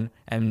own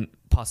and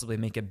possibly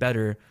make it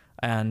better.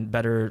 And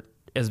better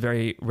is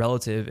very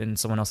relative in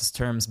someone else's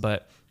terms,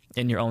 but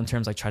in your own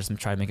terms, like try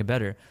to make it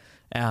better.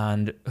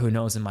 And who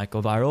knows, it might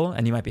go viral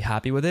and you might be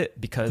happy with it,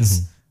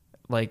 because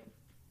like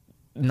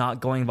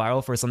not going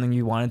viral for something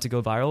you wanted to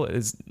go viral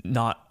is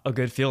not a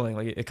good feeling.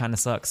 Like it kind of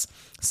sucks.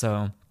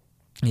 So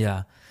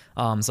yeah.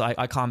 So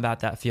I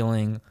combat that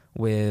feeling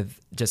with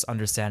just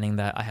understanding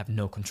that I have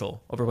no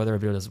control over whether a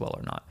video does well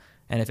or not.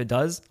 And if it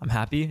does, I'm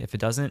happy. If it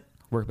doesn't,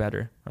 work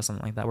better or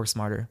something like that. Work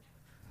smarter.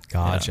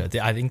 Gotcha.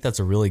 Yeah. I think that's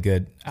a really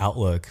good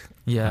outlook.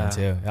 Yeah.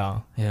 Too. Yeah.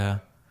 Yeah.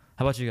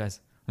 How about you guys?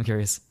 I'm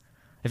curious.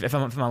 If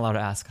I'm allowed to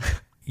ask.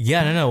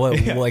 Yeah, no.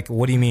 What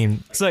what do you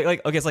mean? So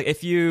like okay, it's like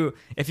if you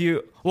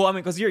well, I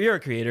mean, because you're a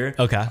creator.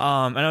 Okay.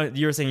 I know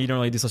you were saying you don't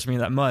really do social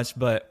media that much,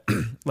 but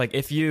like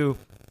if you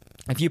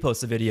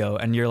post a video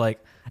and you're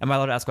like, am I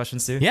allowed to ask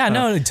questions too? Yeah,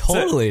 no,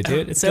 totally,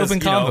 dude. It's open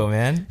combo,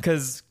 man.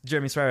 Because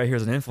Jeremy Sparrow here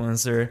is an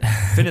influencer,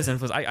 fitness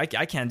influencer.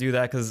 I can't do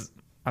that because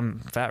I'm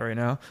fat right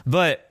now.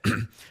 But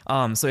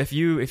so if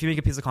you make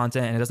a piece of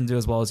content and it doesn't do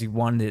as well as you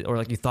wanted it, or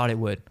like you thought it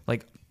would,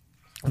 like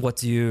what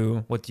do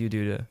you do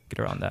to get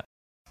around that?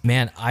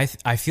 Man, I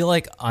feel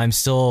like I'm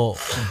still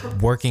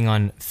working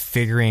on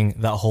figuring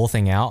that whole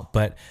thing out,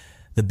 but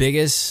the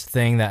biggest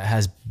thing that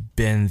has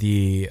been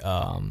the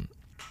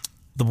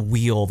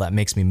wheel that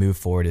makes me move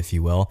forward, if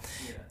you will,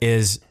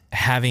 is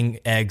having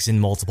eggs in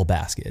multiple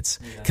baskets.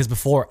 Because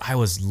before I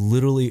was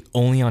literally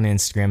only on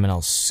Instagram, and I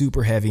was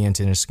super heavy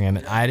into Instagram,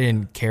 and I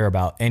didn't care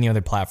about any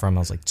other platform. I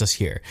was like, just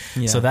here.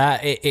 Yeah. So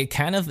that it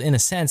kind of, in a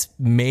sense,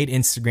 made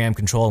Instagram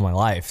control my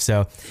life.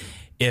 So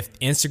if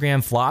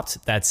Instagram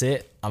flopped, that's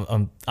it.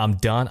 I'm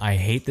done. I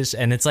hate this.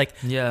 And it's like,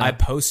 I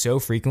post so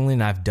frequently,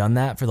 and I've done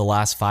that for the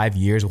last 5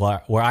 years,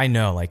 where I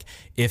know, like,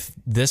 if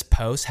this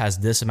post has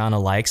this amount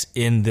of likes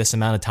in this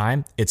amount of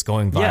time, it's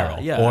going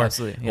viral. Yeah,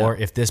 absolutely. Yeah. Or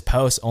if this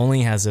post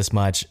only has this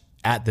much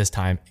at this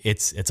time,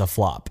 it's a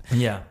flop.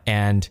 Yeah.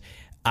 And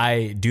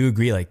I do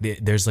agree, like,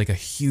 there's like a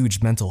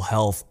huge mental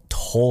health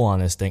toll on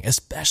this thing,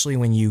 especially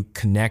when you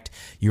connect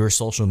your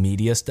social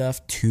media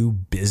stuff to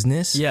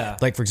business. Yeah.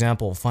 Like, for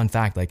example, fun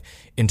fact, like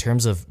in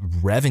terms of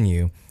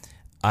revenue,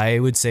 I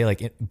would say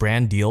like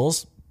brand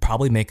deals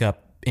probably make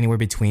up anywhere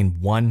between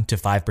 1% to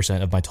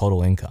 5% of my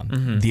total income.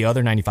 Mm-hmm. The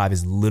other 95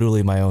 is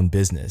literally my own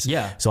business.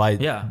 Yeah. So I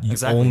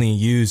only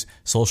use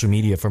social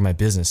media for my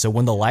business. So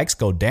when the likes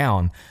go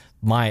down,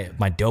 my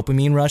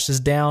dopamine rush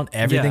is down,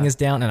 everything is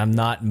down, and I'm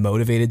not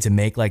motivated to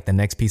make like the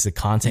next piece of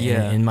content.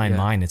 In my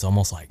mind, it's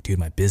almost like, dude,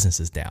 my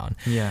business is down.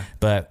 Yeah.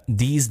 But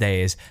these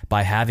days,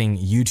 by having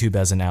YouTube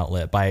as an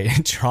outlet, by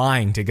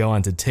trying to go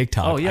onto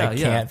TikTok, I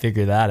can't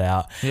figure that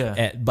out.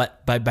 Yeah.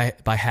 But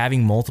by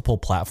having multiple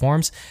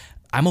platforms,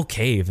 I'm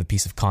okay if a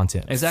piece of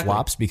content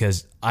flops,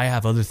 because I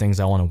have other things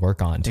I want to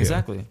work on too.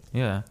 Exactly.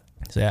 Yeah.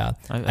 So yeah,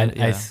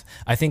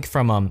 I think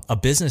from a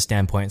business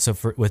standpoint. So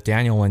with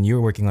Daniel, when you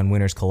were working on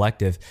Winners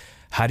Collective,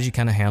 how did you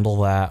kind of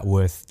handle that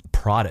with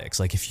products?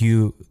 Like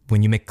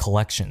when you make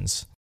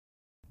collections,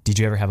 did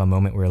you ever have a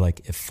moment where like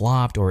it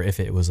flopped, or if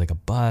it was like a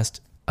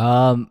bust?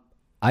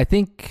 I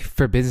think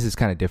for business it's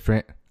kind of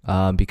different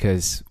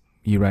because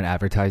you run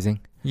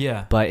advertising.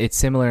 Yeah. But it's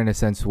similar in a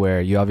sense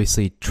where you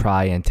obviously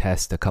try and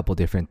test a couple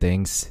different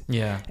things.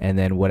 Yeah. And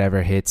then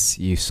whatever hits,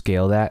 you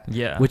scale that.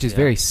 Yeah. Which is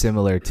very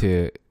similar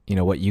to,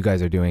 what you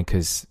guys are doing,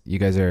 because you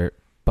guys are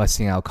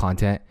busting out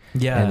content.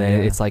 Yeah. And then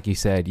it's like you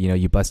said,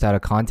 you bust out a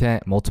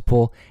content,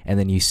 multiple, and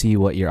then you see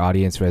what your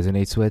audience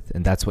resonates with,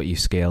 and that's what you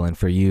scale. And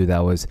for you,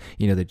 that was,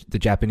 the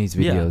Japanese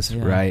videos,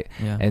 right?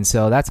 Yeah. And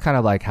so that's kind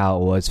of like how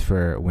it was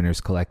for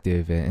Winners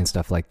Collective and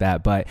stuff like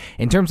that. But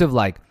in terms of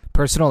like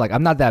personal, like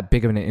I'm not that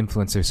big of an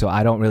influencer, so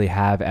I don't really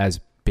have as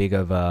big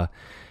of a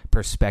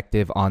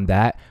perspective on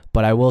that.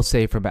 But I will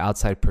say from an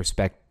outside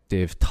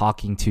perspective,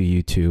 talking to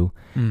you two,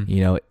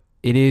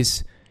 it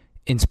is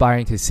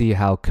inspiring to see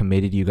how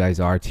committed you guys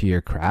are to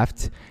your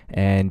craft.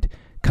 And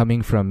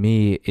coming from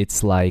me,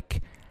 it's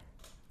like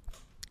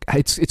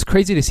it's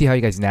crazy to see how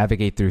you guys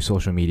navigate through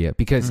social media,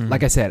 because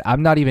like I said,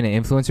 I'm not even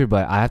an influencer,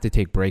 but I have to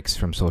take breaks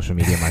from social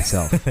media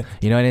myself.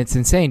 You know, and it's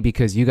insane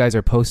because you guys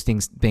are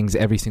posting things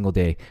every single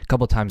day, a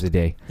couple times a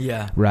day.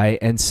 Yeah. Right.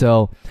 And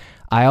so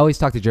I always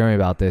talk to Jeremy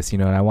about this, you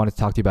know, and I want to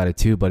talk to you about it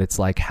too, but it's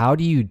like, how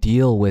do you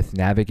deal with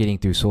navigating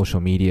through social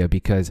media?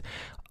 Because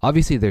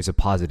obviously there's the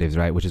positives,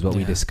 right? Which is what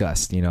we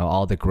discussed, you know,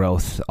 all the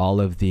growth,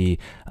 all of the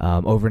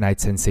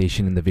overnight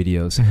sensation in the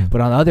videos.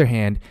 But on the other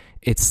hand,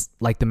 it's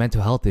like the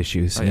mental health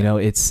issues, you know,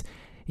 it's,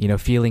 you know,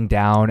 feeling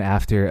down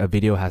after a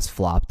video has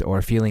flopped,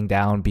 or feeling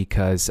down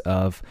because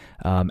of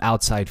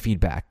outside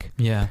feedback.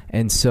 Yeah.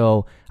 And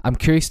so I'm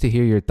curious to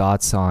hear your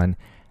thoughts on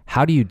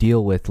how do you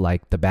deal with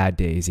like the bad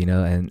days, you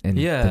know, and the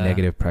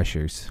negative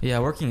pressures. Yeah,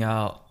 working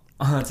out,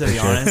 to be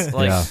honest.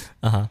 Like,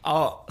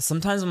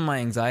 sometimes when my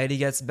anxiety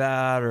gets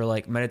bad, or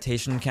like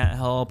meditation can't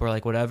help, or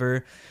like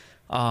whatever,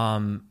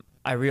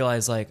 I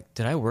realize like,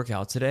 did I work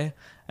out today?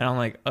 And I'm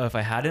like, oh, if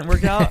I hadn't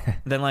worked out,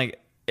 then like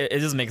it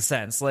just makes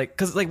sense. Like,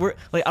 cause like we're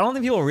like, I don't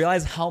think people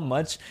realize how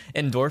much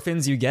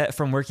endorphins you get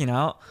from working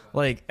out.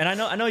 Like, and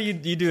I know you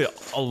do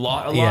it a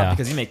lot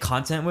because you make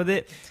content with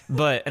it.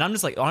 But, and I'm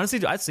just like,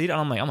 honestly, I see it and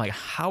I'm like,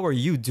 how are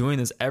you doing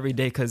this every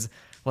day? Cause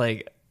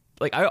like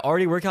I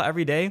already work out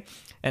every day,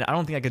 and I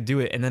don't think I could do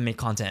it and then make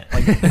content.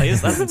 Like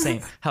that's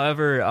insane.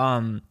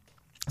 However,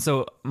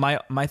 so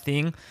my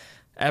thing,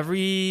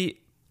 every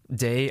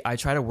day I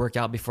try to work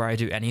out before I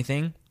do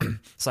anything.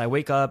 So I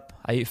wake up,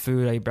 I eat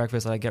food, I eat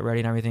breakfast, I get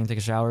ready and everything, take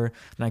a shower,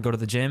 then I go to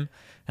the gym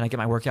and I get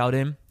my workout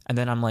in, and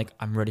then I'm like,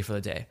 I'm ready for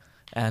the day.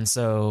 And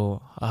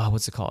so,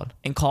 what's it called?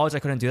 In college, I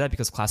couldn't do that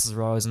because classes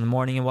were always in the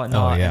morning and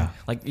whatnot. Oh yeah.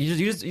 And like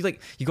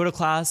you go to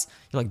class,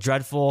 you're like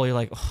dreadful. You're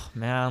like, oh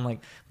man,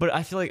 like. But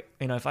I feel like,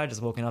 you know, if I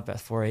just woken up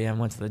at 4 a.m.,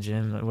 went to the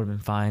gym, it would have been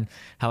fine.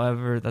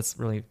 However, that's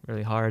really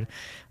really hard.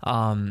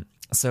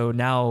 So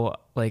now,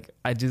 like,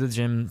 I do the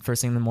gym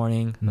first thing in the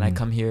morning, and I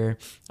come here.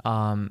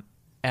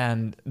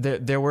 And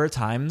there were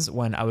times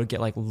when I would get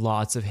like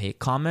lots of hate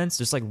comments,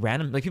 just like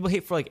random, like people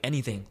hate for like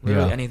anything,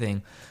 literally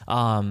anything.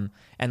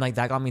 And like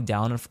that got me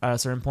down at a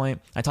certain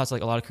point. I talked to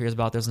like a lot of creators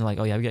about this, and they're like,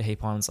 oh yeah, we get hate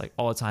comments like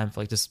all the time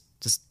for like just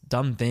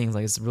dumb things.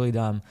 Like it's really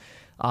dumb.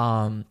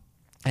 And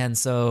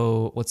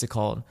so what's it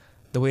called?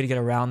 The way to get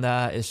around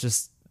that is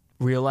just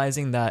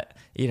realizing that,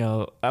 you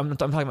know, I'm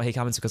talking about hate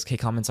comments because hate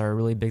comments are a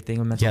really big thing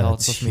with mental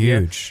health. That's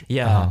huge.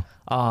 Media.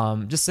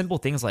 Yeah. Just simple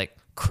things like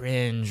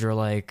cringe or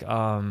like,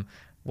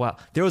 wow.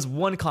 There was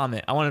one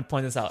comment. I want to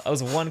point this out. There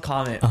was one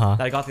comment that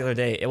I got the other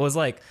day. It was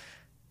like,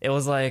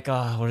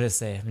 what did it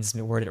say? Let me just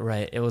word it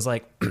right. It was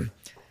like,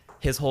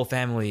 his whole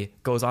family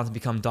goes on to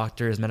become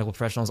doctors, medical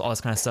professionals, all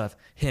this kind of stuff.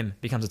 Him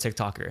becomes a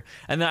TikToker.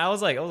 And then I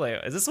was like,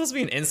 is this supposed to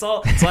be an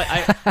insult? So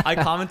I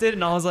commented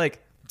and I was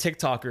like,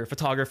 TikToker,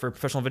 photographer,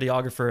 professional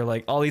videographer,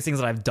 like all these things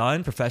that I've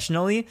done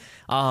professionally.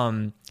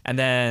 And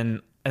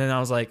then I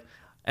was like,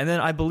 and then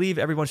I believe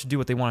everyone should do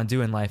what they want to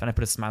do in life. And I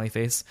put a smiley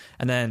face.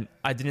 And then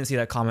I didn't see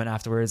that comment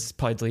afterwards.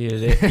 Probably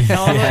deleted it.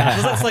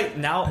 It's like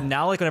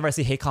now, like whenever I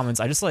see hate comments,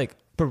 I just like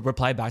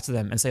reply back to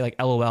them and say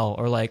like LOL,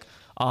 or like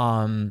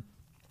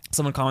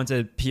someone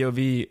commented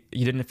POV,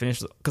 you didn't finish,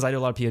 because I do a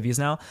lot of POVs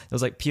now. It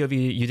was like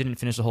POV, you didn't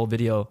finish the whole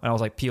video. And I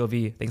was like,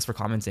 POV, thanks for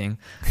commenting,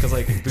 because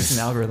like it's boosting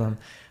the algorithm.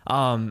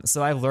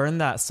 So I've learned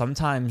that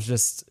sometimes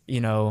just,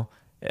 you know,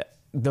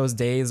 those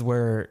days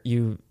where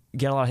you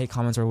get a lot of hate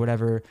comments or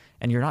whatever,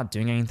 and you're not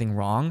doing anything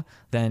wrong,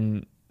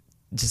 then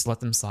just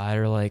let them slide.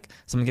 Or like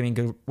someone giving a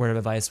good word of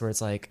advice where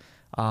it's like,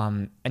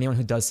 anyone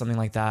who does something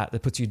like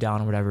that puts you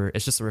down or whatever,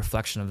 it's just a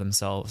reflection of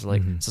themselves.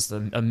 Like it's just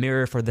a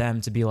mirror for them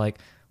to be like,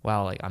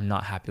 wow, like I'm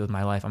not happy with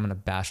my life, I'm gonna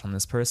bash on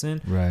this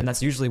person. Right. And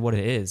that's usually what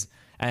it is.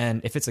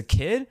 And if it's a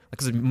kid,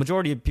 because the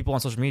majority of people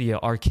on social media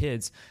are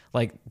kids,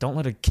 like don't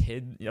let a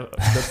kid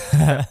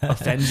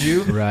offend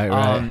you.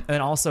 Right.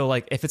 And also,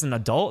 like if it's an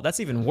adult, that's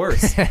even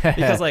worse.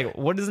 Because like,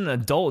 what is an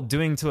adult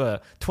doing to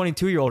a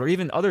 22-year-old, or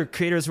even other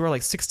creators who are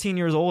like 16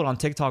 years old on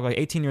TikTok, like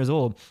 18 years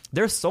old?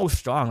 They're so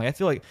strong. Like I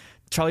feel like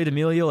Charli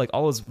D'Amelio, like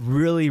all those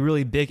really,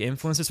 really big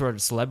influencers who are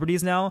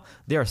celebrities now,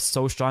 they are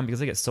so strong because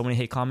they get so many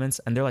hate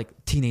comments, and they're like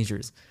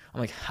teenagers. I'm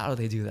like, how do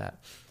they do that?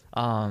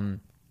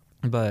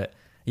 But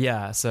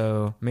yeah,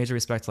 so major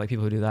respect to like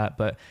people who do that.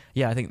 But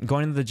yeah, I think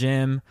going to the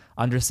gym,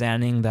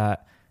 understanding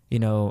that, you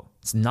know,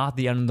 it's not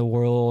the end of the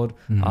world,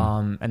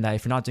 and that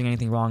if you're not doing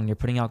anything wrong and you're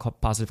putting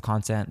out positive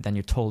content, then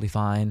you're totally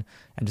fine.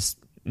 And just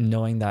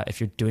knowing that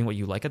if you're doing what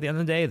you like at the end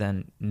of the day,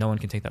 then no one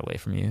can take that away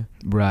from you.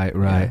 Right.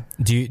 Yeah.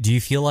 Do you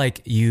feel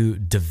like you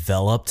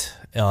developed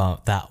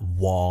that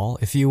wall,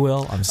 if you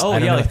will?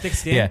 Like thick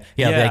skin.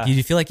 Yeah. Like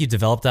you feel like you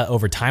developed that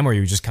over time, or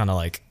you just kind of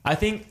like, I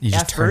think you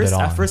just turned it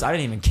on. At first I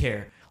didn't even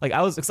care. Like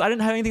because I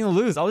didn't have anything to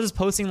lose. I was just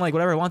posting like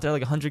whatever I wanted,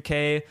 like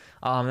 100K.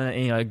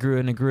 And you know, it grew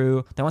and it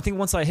grew. Then one thing,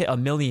 once I hit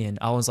 1 million,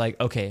 I was like,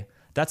 okay,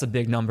 that's a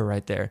big number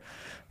right there.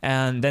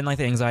 And then like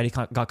the anxiety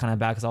got kind of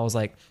bad, because I was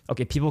like,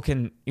 okay, people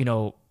can, you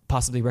know,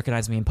 possibly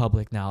recognize me in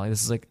public now. Like,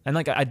 this is like, and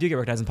like I do get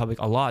recognized in public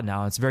a lot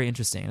now. It's very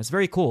interesting. It's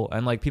very cool,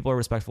 and like people are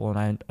respectful,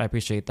 and I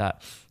appreciate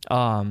that.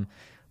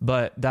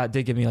 But that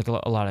did give me like a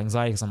lot of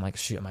anxiety because I'm like,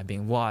 shoot, am I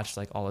being watched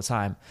like all the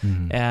time?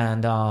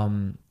 And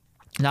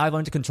now I've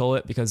learned to control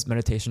it because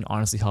meditation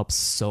honestly helps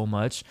so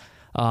much.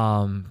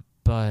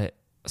 But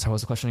sorry,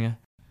 what's the question again?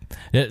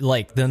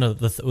 Like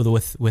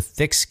with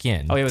thick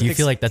skin. Oh, yeah, do you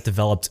feel like that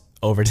developed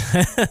over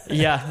time?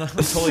 Yeah,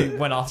 totally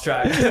went off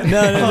track.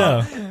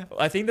 No.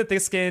 I think the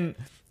thick skin,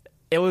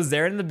 it was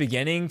there in the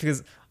beginning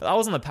because I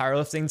was on the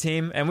powerlifting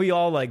team and we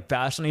all like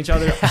bashed on each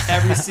other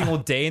every single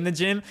day in the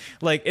gym.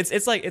 Like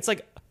it's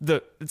like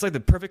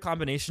the perfect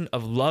combination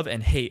of love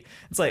and hate.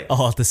 It's like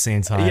all at the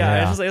same time.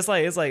 Yeah.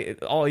 It's like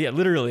all, yeah,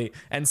 literally.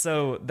 And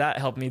so that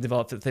helped me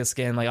develop the thick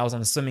skin. Like I was on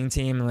the swimming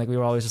team and like we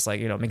were always just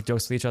like, you know, make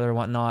jokes with each other and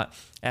whatnot.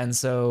 And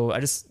so I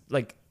just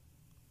like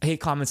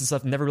hate comments and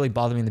stuff never really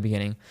bothered me in the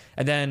beginning.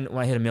 And then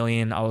when I hit 1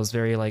 million, I was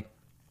very like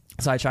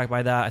sidetracked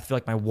by that. I feel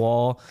like my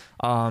wall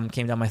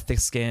came down, my thick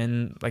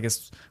skin I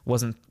guess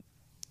wasn't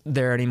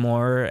there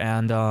anymore.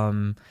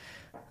 And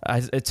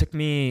it took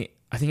me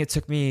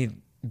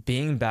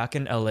being back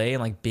in LA and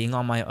like being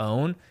on my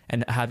own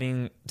and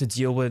having to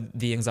deal with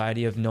the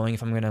anxiety of knowing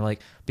if I'm gonna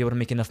like be able to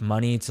make enough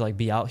money to like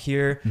be out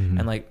here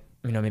and like,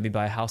 you know, maybe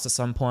buy a house at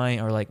some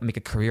point or like make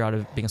a career out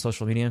of being a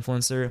social media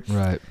influencer.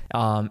 Right.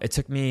 It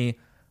took me,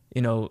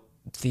 you know,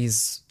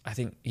 I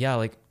think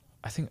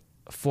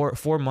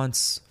 4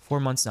 months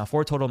now,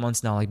 4 total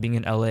months now, like being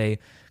in LA.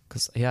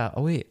 Cause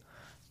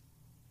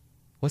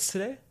what's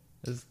today?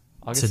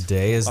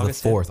 Today is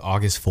August 4th,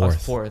 August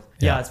 4th.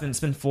 Yeah, it's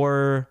been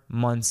 4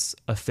 months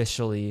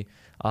officially,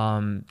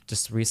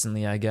 just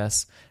recently, I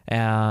guess.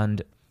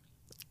 And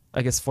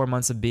I guess 4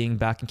 months of being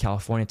back in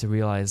California to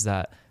realize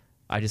that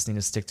I just need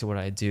to stick to what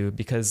I do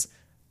because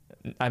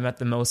I'm at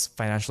the most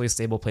financially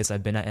stable place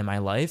I've been at in my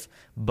life.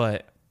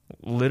 But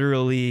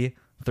literally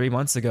 3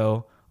 months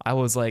ago, I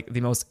was like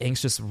the most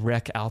anxious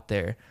wreck out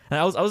there. And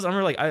I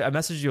remember like I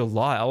messaged you a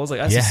lot. I was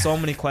like, I asked so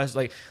many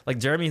questions. Like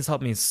Jeremy has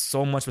helped me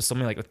so much with so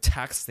many like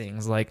tax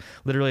things. Like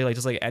literally like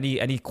just like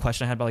any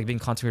question I had about like being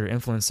content creator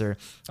influencer.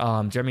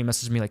 Jeremy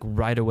messaged me like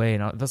right away,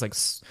 and that's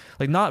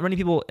like not many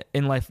people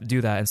in life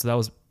do that. And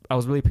so I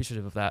was really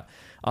appreciative of that.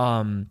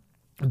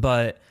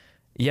 But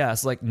yeah,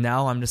 so like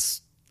now I'm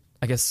just,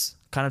 I guess,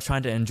 kind of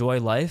trying to enjoy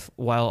life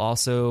while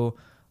also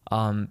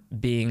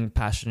being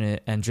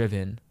passionate and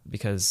driven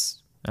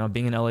because, you know,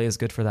 being in LA is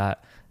good for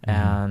that.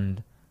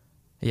 And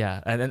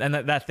yeah, and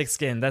that thick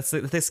skin, that's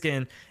the thick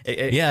skin.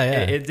 It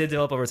did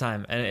develop over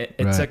time, and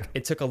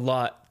it took a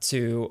lot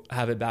to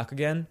have it back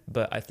again.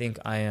 But I think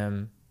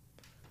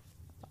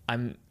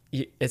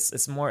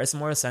it's more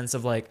a sense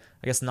of like,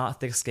 I guess not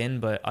thick skin,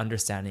 but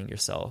understanding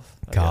yourself.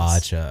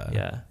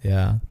 Gotcha.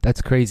 Yeah.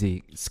 That's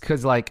crazy.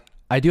 Because like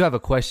I do have a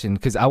question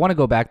because I want to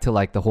go back to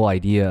like the whole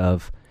idea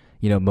of,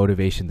 you know,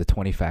 motivation, the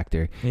 20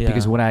 factor. Yeah.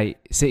 Because when I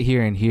sit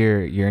here and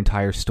hear your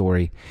entire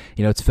story,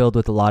 you know, it's filled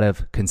with a lot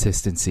of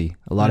consistency,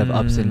 a lot of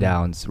ups and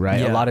downs, right?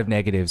 Yeah. A lot of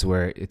negatives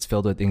where it's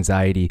filled with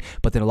anxiety,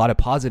 but then a lot of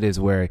positives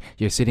where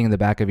you're sitting in the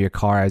back of your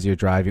car as you're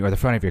driving, or the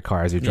front of your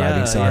car as you're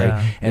driving,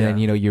 and then,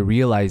 you know, you're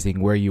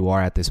realizing where you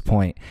are at this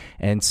point.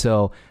 And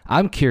so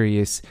I'm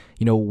curious,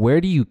 you know,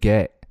 where do you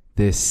get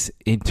this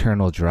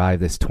internal drive,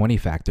 this 20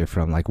 factor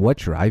from? Like, what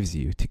drives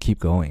you to keep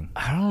going?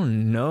 I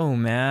don't know,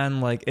 man.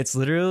 Like, it's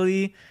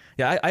literally...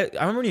 Yeah, I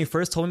remember when you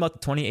first told me about the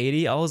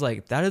 2080, I was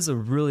like, that is a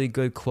really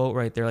good quote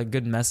right there, like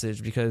good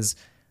message, because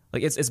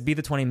like it's be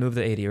the 20, move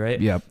the 80,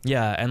 right? Yeah.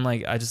 Yeah, and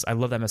like I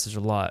love that message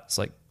a lot. It's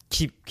like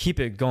keep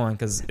it going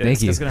because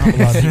it's gonna help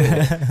a lot of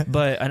people.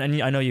 But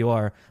and I know you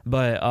are,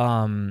 but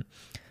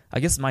I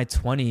guess my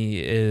 20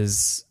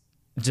 is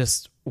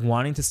just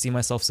wanting to see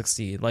myself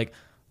succeed, like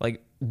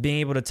being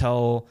able to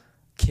tell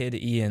kid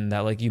Ian that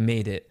like you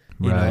made it,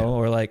 you know,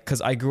 or like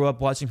because I grew up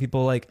watching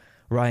people like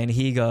Ryan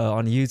Higa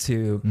on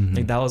YouTube.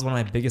 Like that was one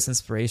of my biggest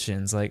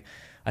inspirations. Like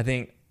I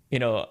think, you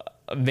know,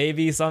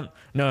 maybe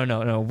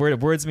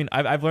words mean,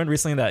 I've learned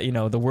recently that, you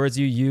know, the words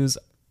you use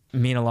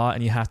mean a lot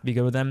and you have to be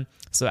good with them.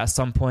 So at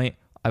some point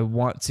I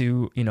want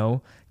to, you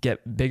know,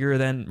 get bigger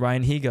than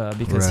Ryan Higa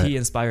because he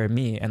inspired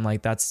me, and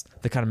like that's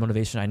the kind of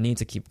motivation I need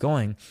to keep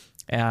going.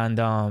 And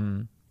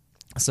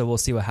so we'll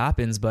see what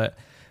happens, but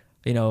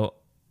you know,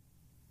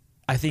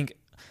 I think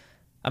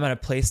I'm at a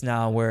place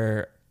now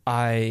where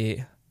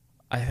I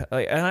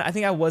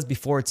think I was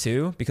before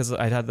too, because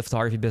I had the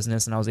photography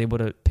business and I was able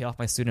to pay off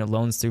my student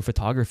loans through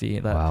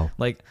photography.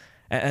 Like,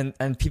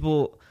 and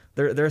people,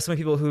 there are so many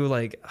people who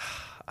like,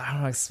 I don't know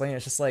how to explain it.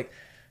 It's just like,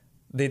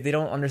 they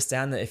don't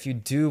understand that if you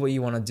do what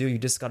you want to do, you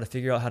just got to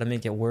figure out how to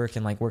make it work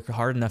and like work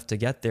hard enough to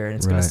get there. And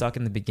it's going to suck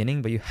in the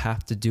beginning, but you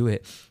have to do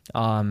it.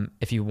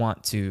 If you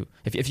want to,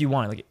 if you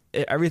want it,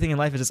 like everything in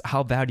life is just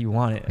how bad you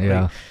want it.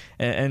 Yeah. Like,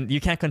 and you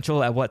can't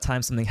control at what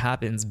time something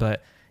happens,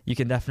 but you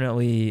can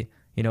definitely,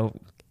 you know,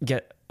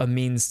 get a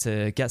means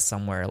to get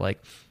somewhere.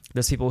 Like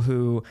there's people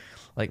who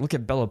like, look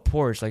at Bella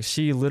Poarch. Like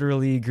she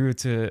literally grew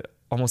to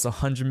almost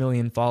 100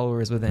 million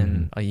followers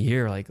within a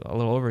year, like a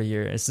little over a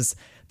year. It's just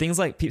things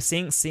like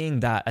seeing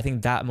that. I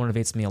think that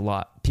motivates me a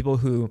lot. People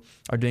who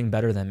are doing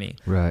better than me,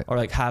 Right. or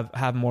like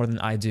have more than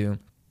I do.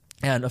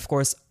 And of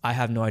course, I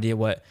have no idea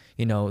what,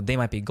 they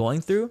might be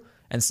going through.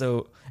 And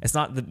so it's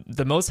not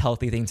the most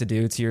healthy thing to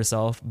do to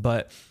yourself,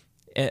 but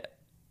it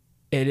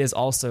is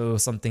also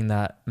something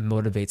that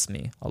motivates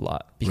me a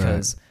lot,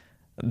 because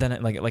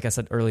then like I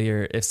said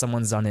earlier, if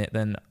someone's done it,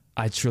 then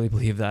I truly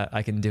believe that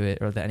I can do it,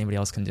 or that anybody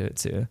else can do it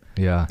too.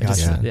 Yeah.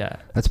 Yeah.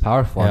 That's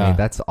powerful. I Yeah. mean,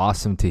 that's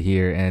awesome to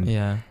hear. And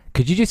Yeah.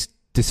 could you just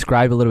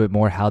describe a little bit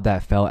more how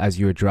that felt as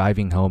you were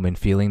driving home and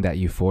feeling that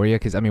euphoria?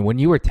 Because I mean, when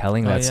you were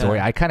telling that story,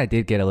 I kind of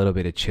did get a little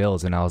bit of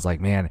chills, and I was like,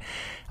 man,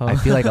 I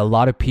feel like a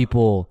lot of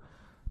people,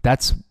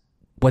 that's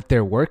what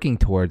they're working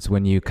towards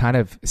when you kind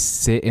of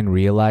sit and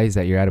realize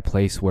that you're at a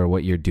place where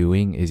what you're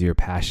doing is your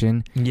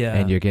passion,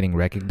 and you're getting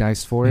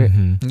recognized for it.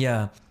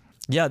 Yeah.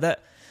 That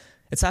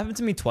it's happened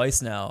to me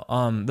twice now.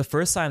 The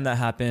first time that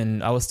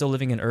happened, I was still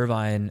living in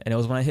Irvine, and it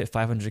was when I hit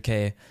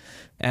 500K.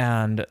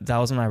 And that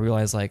was when I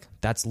realized, like,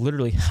 that's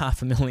literally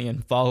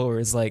 500,000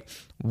 followers. Like,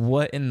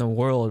 what in the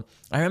world?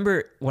 I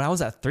remember when I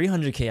was at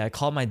 300K, I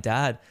called my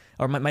dad,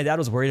 or my dad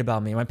was worried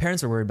about me. My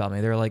parents were worried about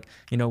me. They were like,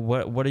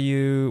 what do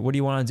you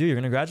want to do? You're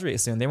going to graduate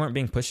soon. They weren't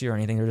being pushy or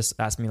anything. They were just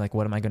asking me, like,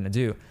 what am I going to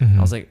do?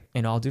 I was like,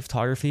 I'll do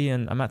photography,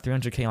 and I'm at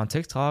 300K on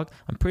TikTok.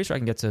 I'm pretty sure I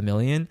can get to 1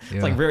 million. Yeah.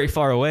 It's like very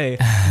far away.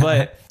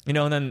 But, and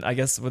then I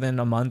guess within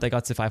a month I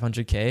got to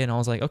 500K, and I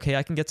was like, okay,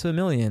 I can get to 1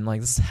 million. Like,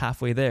 this is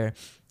halfway there.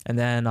 And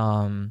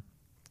then,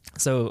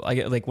 so I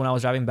get, like, when I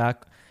was driving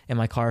back in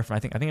my car from, I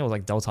think it was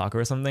like Del Taco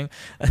or something.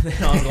 And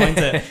then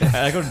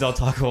I go to Del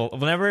Taco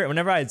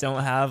whenever I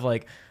don't have,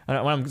 like, when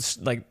I'm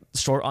like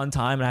short on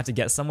time and I have to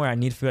get somewhere, I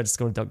need food, I just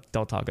go to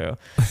Del Taco.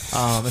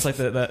 It's like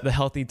the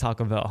healthy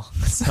Taco Bell.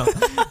 So,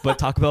 but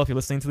Taco Bell, if you're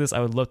listening to this,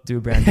 I would love to do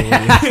a brand deal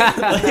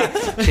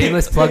with you.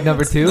 Shameless plug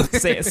number 2.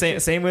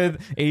 Same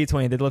with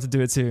 80/20. They'd love to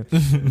do it too.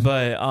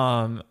 But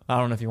I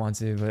don't know if you want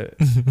to,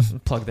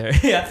 but plug there.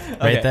 Yeah.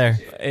 Okay. Right there.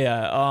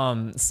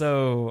 Yeah.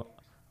 So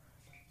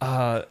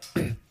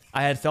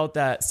I had felt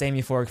that same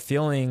euphoric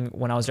feeling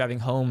when I was driving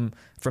home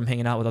from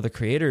hanging out with other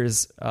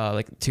creators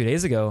like 2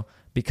 days ago,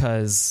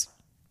 because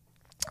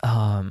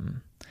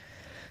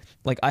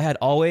like I had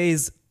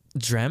always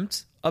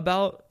dreamt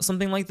about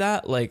something like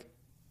that, like,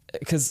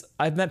 because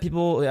I've met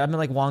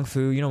like Wong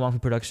Fu, Wong Fu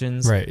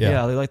Productions, right?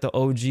 Yeah, they're like the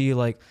OG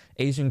like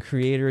Asian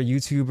creator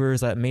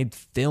YouTubers that made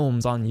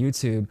films on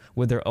YouTube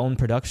with their own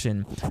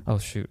production. Oh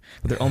shoot,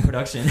 with their own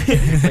production,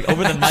 like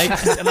over the mic.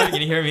 I'm not even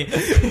gonna hear me.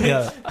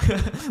 Yeah,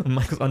 the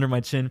mic was under my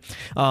chin.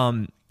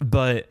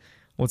 But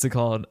what's it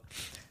called?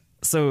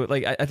 So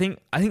like I think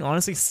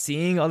honestly,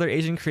 seeing other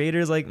Asian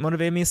creators like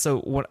motivated me. So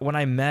when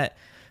I met,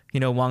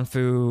 Wong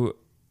Fu,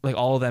 like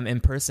all of them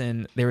in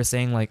person, they were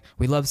saying like,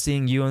 we love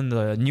seeing you and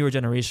the newer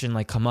generation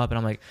like come up, and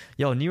I'm like,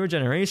 yo, newer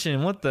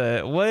generation, what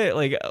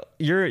like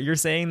you're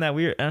saying that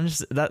and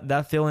just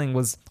that feeling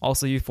was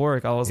also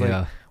euphoric. I was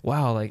like,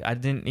 wow, like I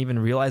didn't even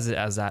realize it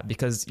as that,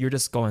 because you're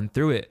just going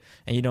through it,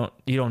 and you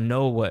don't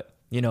know what,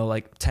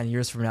 like 10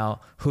 years from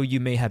now, who you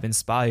may have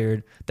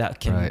inspired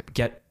that can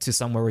get to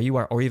somewhere where you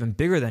are, or even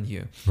bigger than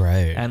you.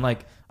 Right. And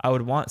like I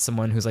would want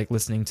someone who's like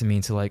listening to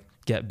me to like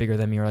get bigger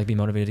than me, or like be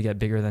motivated to get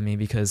bigger than me,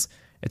 because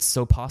it's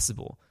so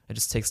possible. It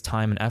just takes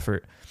time and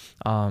effort,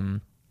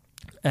 and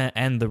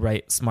the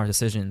right smart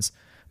decisions.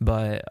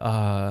 But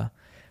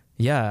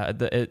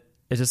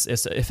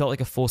it felt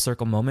like a full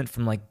circle moment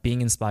from like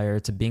being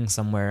inspired to being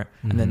somewhere,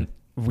 and then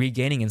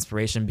regaining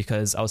inspiration,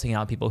 because I was hanging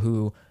out with people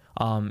who,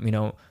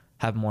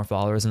 have more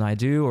followers than I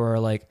do, or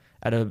like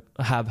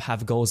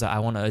have goals that I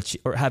want to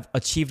achieve, or have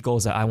achieved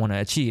goals that I want to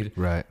achieve.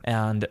 Right.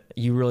 And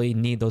you really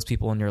need those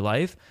people in your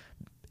life,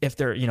 if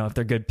they're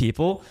good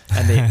people,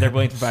 and they're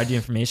willing to provide you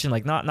information,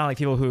 like not like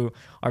people who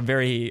are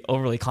very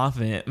overly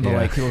confident, but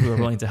like people who are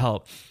willing to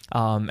help.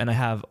 And I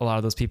have a lot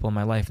of those people in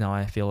my life now,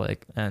 I feel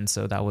like, and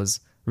so that was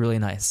really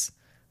nice.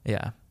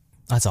 Yeah.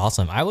 That's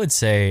awesome. I would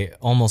say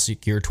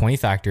almost your 20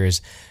 factor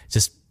is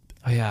just,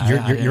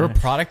 you're a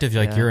product of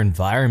like your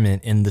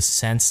environment, in the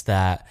sense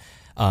that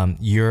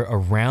you're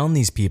around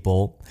these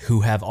people who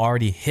have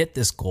already hit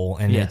this goal,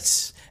 and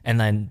and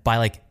then by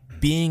like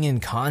being in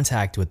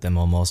contact with them,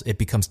 almost it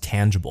becomes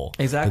tangible.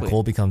 Exactly. The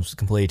goal becomes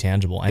completely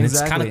tangible. And it's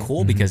kind of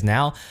cool because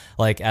now,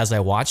 like, as I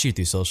watch you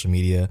through social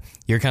media,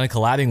 you're kind of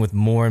collabing with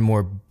more and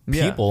more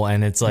people.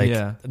 And it's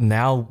like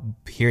now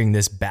hearing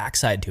this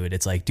backside to it,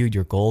 it's like, dude,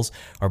 your goals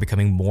are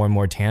becoming more and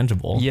more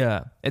tangible.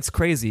 Yeah. It's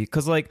crazy.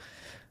 Cause like,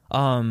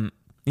 I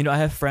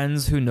have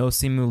friends who know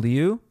Simu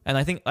Liu, and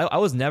I think I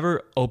was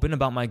never open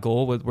about my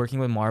goal with working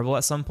with Marvel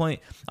at some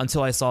point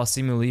until I saw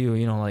Simu Liu,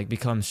 like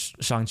become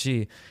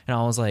Shang-Chi. And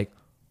I was like,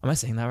 am I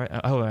saying that right?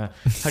 Oh,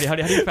 how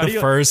do you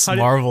first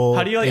Marvel?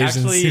 How do you like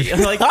Asian actually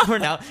like for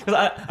now? Because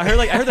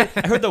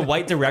I heard the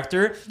white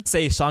director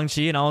say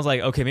Shang-Chi, and I was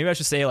like, okay, maybe I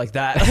should say it like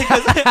that.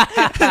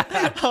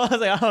 I was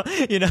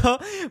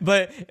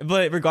like,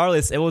 but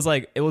regardless, it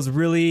was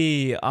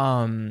really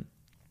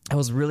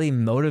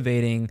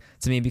motivating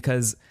to me,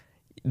 because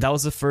that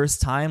was the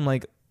first time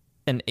like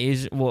an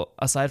Asian. Well,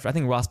 aside from I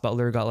think Ross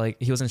Butler got like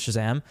he was in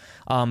Shazam,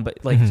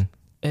 but like.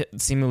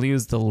 Simu Liu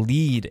is the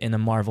lead in a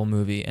Marvel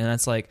movie, and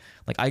that's like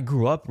I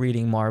grew up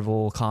reading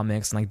Marvel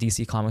comics and like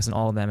DC comics and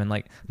all of them, and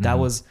like that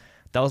was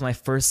my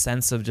first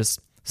sense of just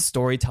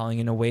storytelling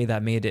in a way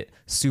that made it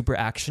super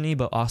actiony,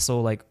 but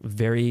also like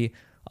very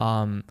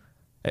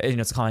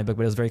it's a comic book,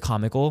 but it was very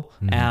comical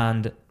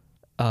and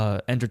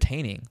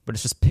entertaining, but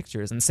it's just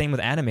pictures. And same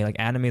with anime. Like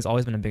anime has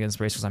always been a big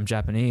inspiration because I'm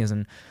Japanese,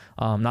 and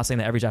not saying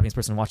that every Japanese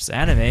person watches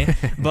anime,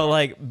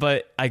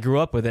 but I grew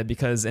up with it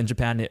because in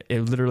Japan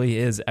it literally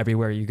is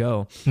everywhere you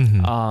go.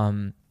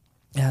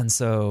 And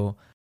so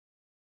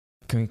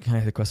can I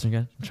have the question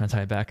again? I'm trying to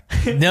tie it back.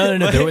 No.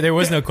 There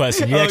was no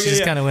question. You actually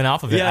just kind of went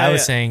off of it. I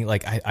was saying,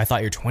 like, I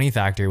thought your 20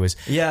 factor was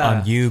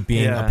you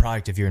being a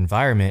product of your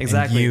environment,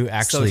 and you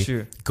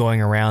actually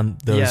going around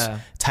those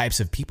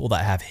types of people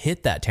that have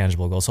hit that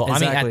tangible goal. So, I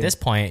mean, at this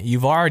point,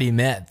 you've already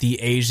met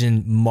the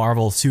Asian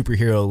Marvel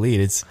superhero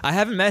lead. I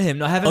haven't met him.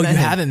 No, I haven't met him.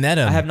 Haven't met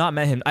him? I have not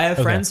met him. I have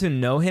friends who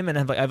know him, and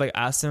I've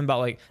asked him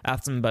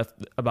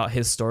about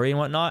his story and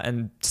whatnot,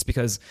 and just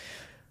because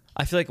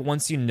I feel like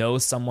once you know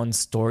someone's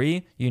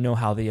story, you know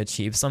how they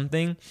achieve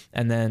something,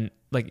 and then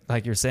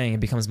like you're saying, it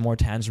becomes more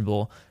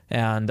tangible.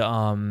 And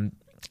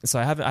so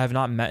I have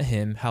not met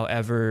him.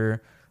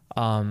 However,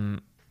 I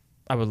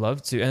would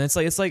love to. And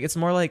it's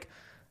more like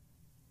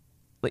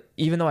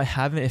even though I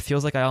haven't, it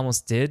feels like I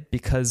almost did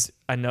because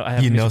I know I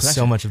have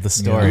so much of the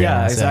story.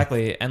 Yeah,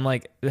 exactly. And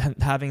like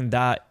having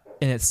that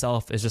in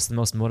itself is just the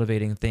most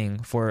motivating thing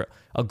for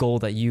a goal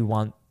that you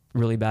want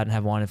really bad and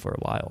have wanted for a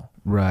while.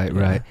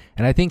 Right.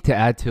 And I think to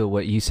add to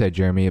what you said,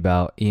 Jeremy,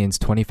 about Ian's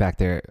 20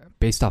 factor,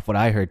 based off what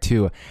I heard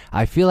too,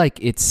 I feel like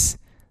it's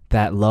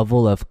that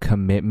level of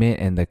commitment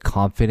and the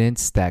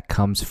confidence that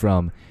comes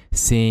from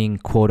seeing,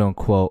 quote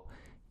unquote,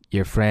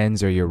 your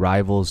friends or your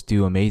rivals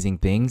do amazing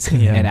things.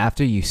 And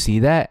after you see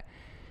that,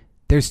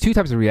 there's two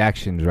types of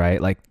reactions,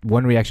 right? Like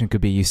one reaction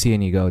could be you see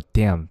and you go,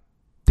 damn,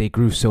 they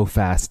grew so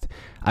fast.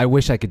 I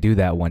wish I could do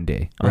that one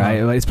day, right?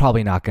 It's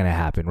probably not going to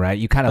happen, right?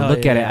 You kind of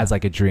look at it as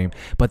like a dream.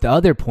 But the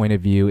other point of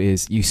view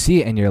is you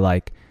see it and you're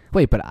like,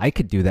 wait, but I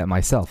could do that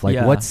myself.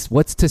 Like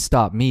what's to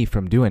stop me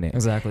from doing it?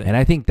 Exactly. And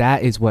I think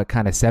that is what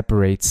kind of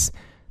separates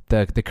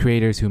the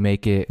creators who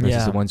make it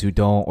versus the ones who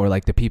don't, or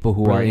like the people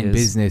who are in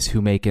business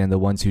who make it and the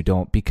ones who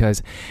don't.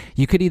 Because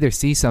you could either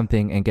see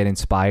something and get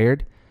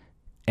inspired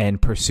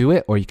and pursue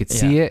it, or you could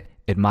see it,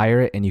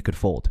 admire it, and you could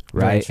fold,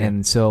 right?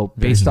 And so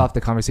based off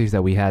the conversations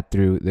that we had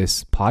through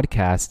this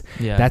podcast,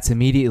 that's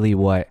immediately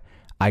what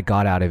I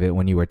got out of it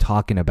when you were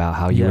talking about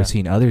how you were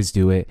seeing others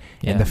do it.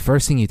 And the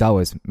first thing you thought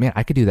was, man,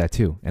 I could do that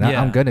too. And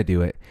I'm going to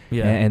do it.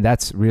 And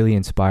that's really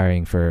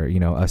inspiring for,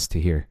 us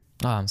to hear.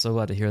 Oh, I'm so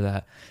glad to hear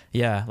that.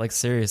 Yeah, like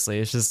seriously,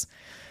 it's just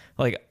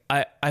like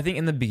I think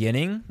in the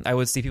beginning I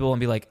would see people and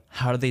be like,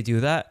 how do they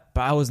do that?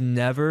 But I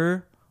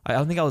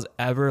don't think I was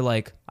ever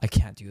like, I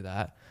can't do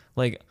that.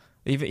 Like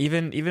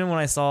even when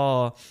I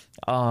saw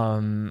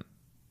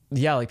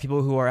like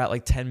people who are at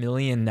like 10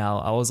 million now,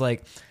 I was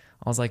like,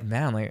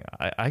 man, like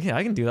I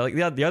can do that.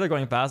 Like the other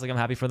going fast, like I'm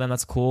happy for them.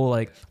 That's cool.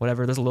 Like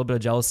whatever. There's a little bit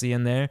of jealousy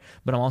in there,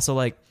 but I'm also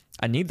like,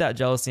 I need that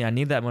jealousy. I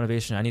need that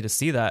motivation. I need to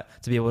see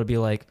that to be able to be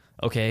like,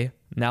 okay,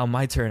 now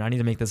my turn. I need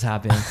to make this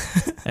happen.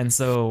 And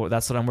so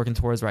that's what I'm working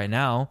towards right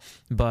now.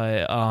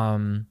 But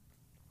I'm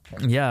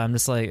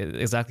just like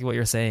exactly what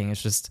you're saying.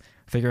 It's just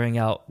figuring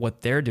out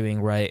what they're doing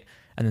right,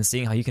 and then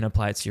seeing how you can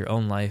apply it to your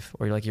own life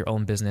or like your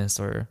own business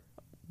or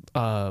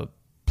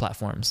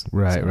platforms.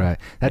 Right.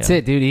 That's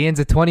it, dude. Ian's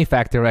a 20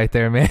 factor right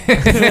there, man.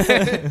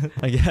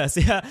 I guess.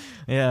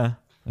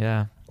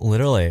 Yeah.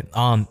 Literally.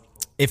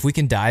 If we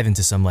can dive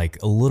into some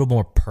like a little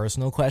more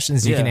personal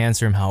questions, you can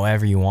answer them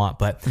however you want.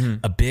 But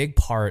a big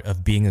part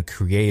of being a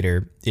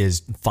creator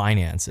is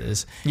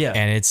finances. Yeah.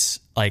 And it's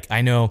like,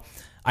 I know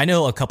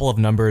a couple of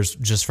numbers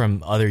just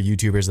from other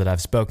YouTubers that I've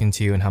spoken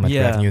to and how much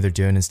revenue they're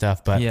doing and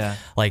stuff. But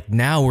like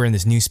now we're in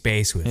this new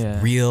space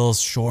with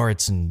Reels,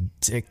 Shorts, and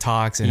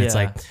TikToks. And it's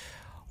like,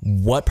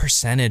 what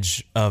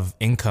percentage of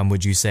income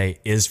would you say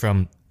is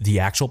from the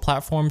actual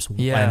platforms?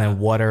 Yeah. And then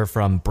what are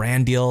from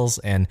brand deals?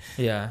 And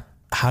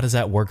how does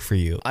that work for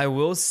you? I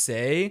will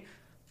say,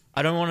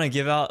 I don't want to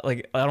give out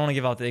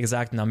the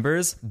exact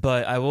numbers,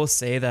 but I will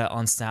say that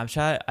on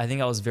Snapchat, I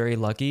think I was very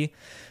lucky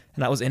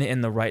and I was in it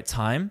in the right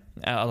time.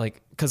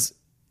 Cause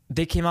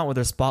they came out with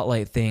their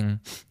Spotlight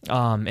thing,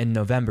 in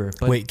November.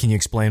 But wait, can you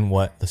explain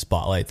what the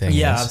Spotlight thing is?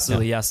 Yeah,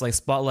 absolutely. Yeah. So like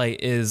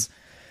Spotlight is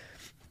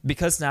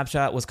because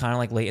Snapchat was kind of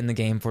like late in the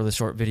game for the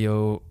short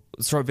videos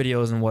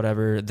and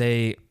whatever.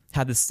 They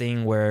had this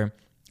thing where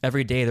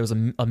every day there was a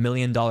 $1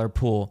 million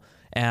pool,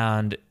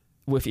 and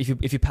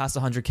if you pass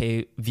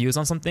 100K views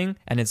on something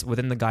and it's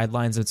within the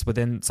guidelines, it's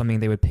within something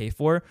they would pay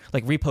for,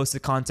 like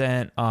reposted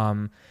content,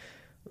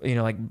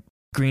 like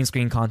green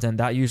screen content,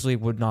 that usually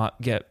would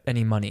not get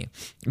any money.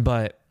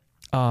 But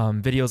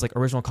videos like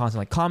original content,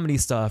 like comedy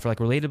stuff or like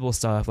relatable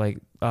stuff, like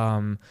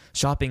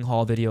shopping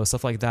haul videos,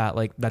 stuff like that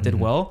did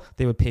well,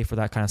 they would pay for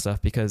that kind of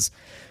stuff, because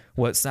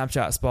what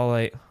Snapchat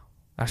Spotlight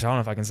Actually, I don't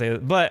know if I can say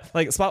it, but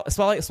like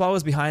Spotlight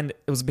was behind.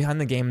 It was behind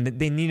the game.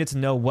 They needed to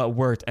know what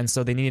worked, and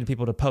so they needed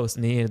people to post,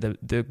 and they needed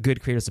the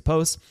good creators to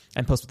post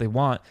and post what they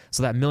want.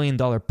 So that $1 million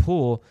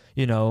pool,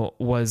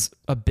 was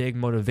a big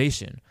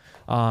motivation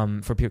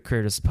for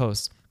creators to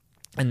post,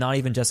 and not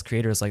even just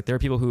creators. Like there are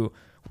people who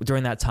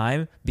during that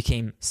time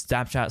became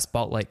Snapchat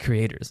Spotlight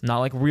creators, not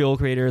like real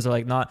creators, or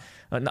like not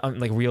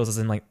like reels as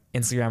in like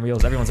Instagram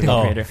reels. Everyone's a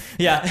creator.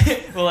 Yeah.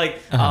 Well, like,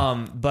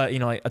 but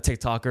like a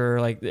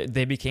TikToker, like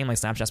they became like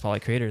Snapchat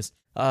Spotlight creators.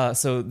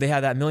 So they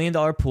had that $1 million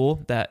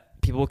pool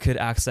that people could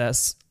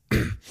access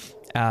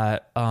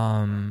at,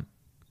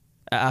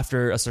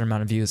 after a certain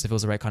amount of views, if it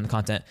was the right kind of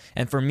content.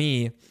 And for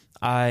me,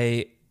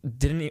 I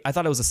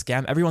thought it was a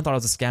scam. Everyone thought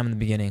it was a scam in the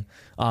beginning.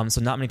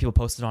 So not many people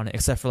posted on it,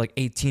 except for like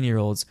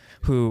 18-year-olds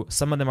who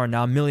some of them are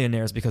now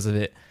millionaires because of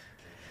it.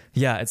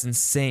 Yeah, it's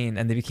insane.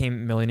 And they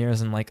became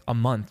millionaires in like a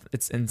month.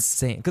 It's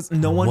insane because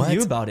no one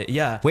knew about it.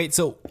 Yeah. Wait,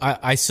 so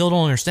I still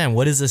don't understand.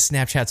 What is a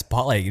Snapchat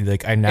Spotlight?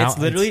 Like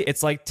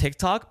it's like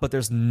TikTok, but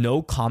there's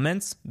no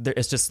comments.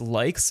 It's just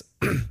likes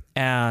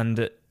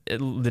and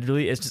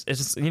it's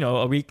just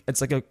a week.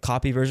 It's like a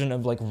copy version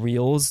of like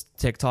Reels,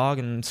 TikTok,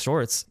 and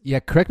Shorts. Yeah,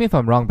 correct me if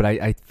I'm wrong, but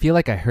I feel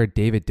like I heard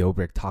David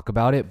Dobrik talk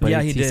about it. But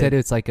yeah, he said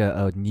it's like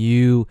a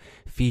new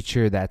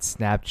feature that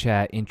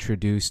Snapchat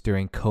introduced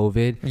during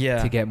COVID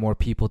to get more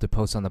people to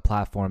post on the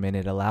platform, and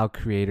it allowed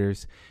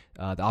creators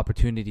the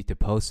opportunity to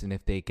post, and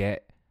if they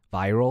get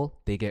viral,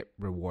 they get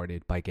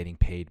rewarded by getting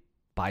paid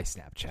by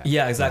Snapchat.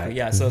 Yeah, exactly. Right?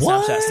 Yeah, so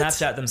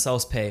Snapchat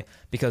themselves pay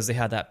because they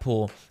had that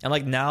pool. And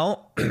like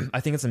now,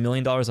 I think it's $1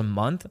 million a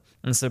month,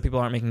 and so people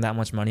aren't making that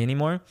much money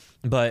anymore.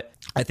 But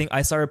I think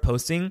I started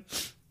posting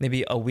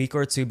maybe a week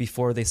or two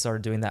before they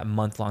started doing that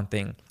month-long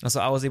thing. And so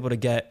I was able to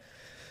get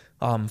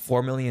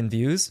 4 million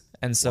views.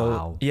 And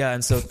so,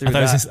 and so through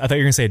I thought you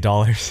were gonna say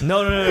dollars.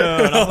 No.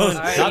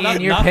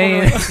 You're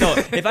paying. No,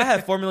 if I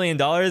had $4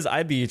 million,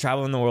 I'd be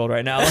traveling the world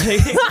right now.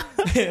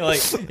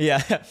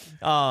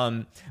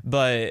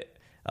 But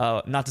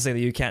not to say that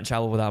you can't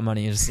travel without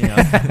money, just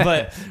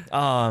but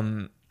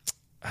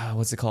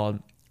what's it called?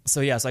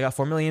 So I got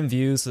 4 million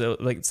views. So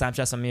like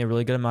Snapchat sent me a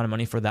really good amount of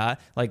money for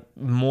that, like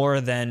more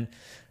than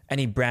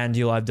any brand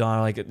deal I've done,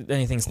 or like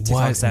anything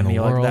TikTok sent me,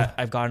 like that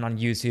I've gotten on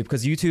YouTube,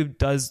 because YouTube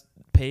does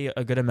pay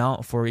a good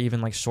amount for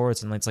even like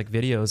shorts and it's like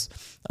videos.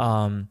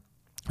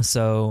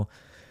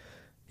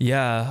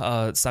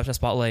 Snapchat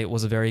Spotlight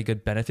was a very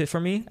good benefit for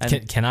me.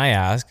 And can I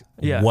ask,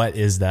 what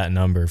is that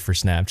number for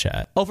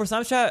Snapchat? Oh, for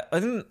Snapchat, I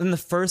think in the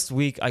first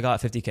week I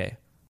got 50K.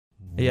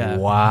 Yeah.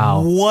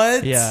 Wow.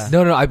 What? Yeah.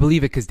 No, I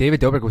believe it, because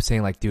David Dobrik was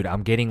saying like, dude,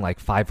 I'm getting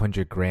like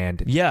 500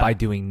 grand by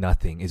doing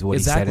nothing, is what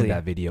he said in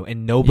that video,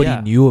 and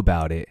nobody knew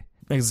about it.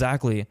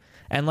 Exactly.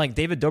 And like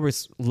David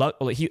Dobrik's,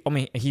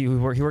 he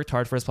worked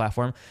hard for his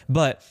platform,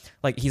 but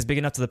like he's big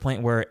enough to the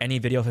point where any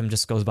video of him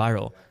just goes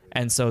viral.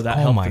 And so that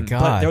helped him. God.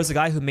 But there was a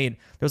guy there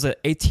was an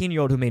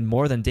 18-year-old who made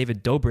more than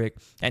David Dobrik,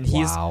 and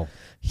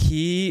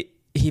he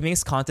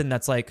makes content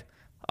that's like,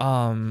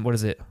 what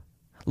is it?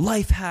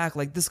 Life hack,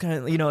 like this kind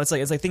of, it's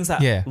like things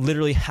that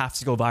literally have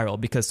to go viral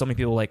because so many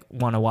people like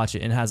want to watch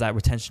it, and it has that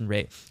retention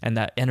rate and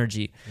that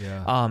energy.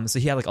 Yeah. So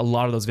he had like a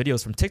lot of those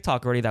videos from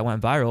TikTok already that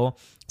went viral.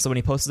 So when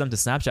he posted them to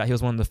Snapchat, he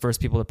was one of the first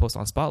people to post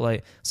on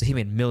Spotlight. So he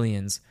made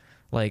millions,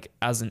 like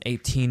as an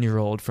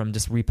 18-year-old from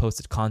just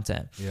reposted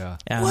content. Yeah.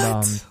 And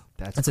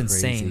that's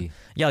insane.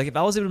 Yeah. Like if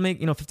I was able to make,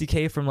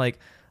 50K from like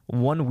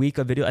 1 week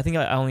of video, I think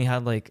I only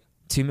had like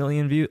 2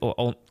 million views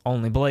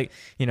only, but like,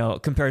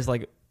 compared to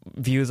like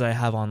views I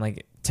have on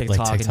like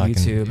TikTok and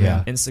YouTube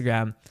and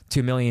Instagram,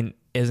 2 million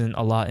isn't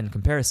a lot in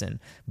comparison,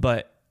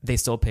 but they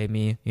still paid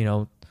me,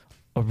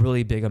 a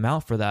really big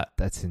amount for that.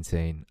 That's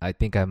insane. I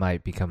think I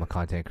might become a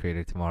content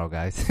creator tomorrow,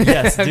 guys.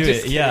 Yes, do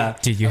it. Yeah,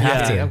 dude, you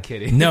have to. I'm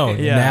kidding. No,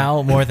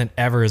 now more than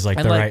ever is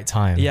like the right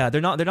time. Yeah,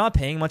 they're not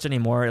paying much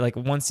anymore. Like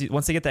once they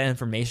get that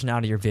information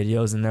out of your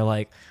videos, and they're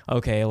like,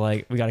 okay,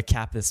 like we got to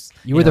cap this.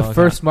 You were the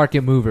first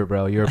market mover,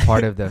 bro. You were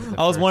part of the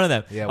I was one of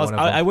them. Yeah,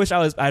 I wish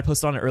I had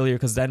posted on it earlier,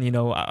 because then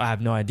I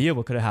have no idea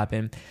what could have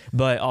happened.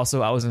 But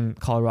also I was in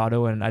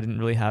Colorado and I didn't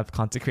really have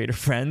content creator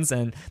friends,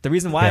 and the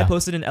reason why I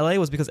posted in LA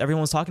was because everyone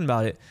was talking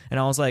about it,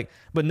 and I was like,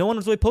 but no one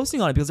was really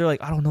posting on it because they're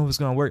like, I don't know if it's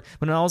gonna work.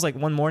 But then I was like,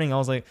 one morning I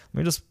was like, let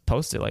me just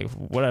post it, like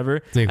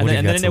whatever, like, and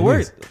then it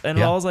worked. And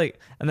I was like,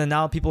 and then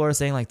now people are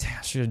saying like, damn,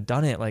 I should have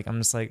done it. Like I'm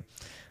just like,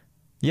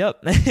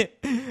 yep.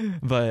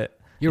 But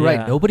you're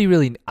right. Nobody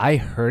really. I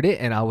heard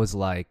it and I was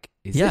like,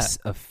 is this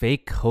a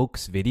fake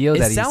hoax video?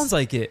 It sounds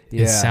like it.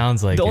 Yeah. It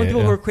sounds like the only it,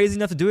 people who were crazy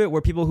enough to do it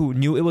were people who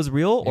knew it was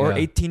real, or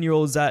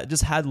 18-year-olds that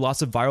just had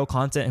lots of viral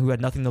content who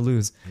had nothing to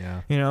lose.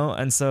 Yeah.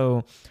 And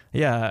so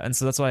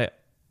that's why,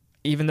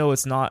 even though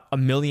it's not $1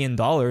 million,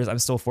 I'm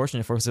still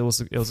fortunate for it. It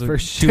was for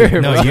sure.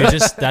 Dude, no, you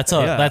just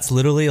that's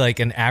literally like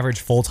an average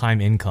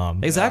full-time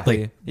income.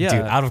 Exactly. Like, dude,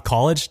 out of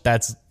college,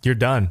 you're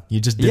done. You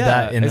just did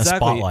that in a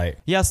Spotlight.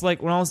 Yes,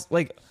 like when I was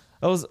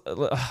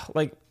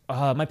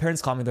my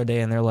parents called me the other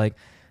day and they're like,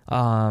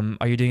 are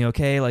you doing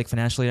okay, like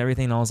financially and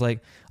everything? And I was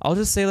like, I'll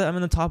just say that I'm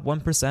in the top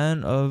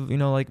 1% of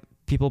like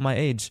people my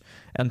age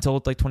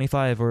until like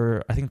 25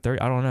 or I think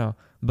 30, I don't know.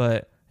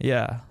 But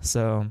yeah,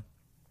 so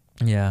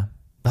yeah.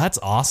 That's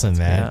awesome,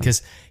 man.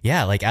 Because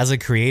like as a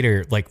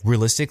creator, like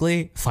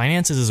realistically,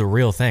 finances is a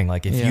real thing.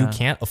 Like if you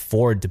can't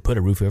afford to put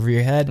a roof over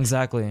your head,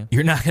 exactly,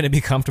 you're not going to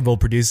be comfortable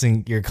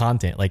producing your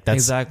content. Like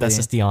that's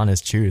just the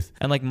honest truth.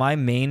 And like my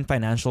main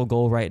financial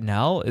goal right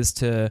now is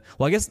to,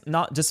 well, I guess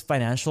not just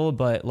financial,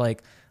 but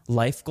like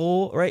life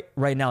goal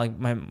right now. Like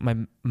my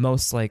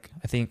most like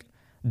I think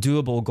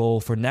doable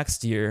goal for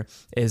next year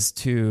is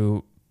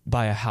to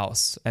buy a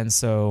house. And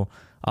so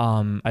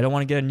I don't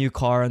want to get a new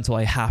car until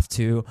I have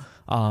to,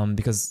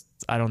 because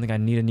I don't think I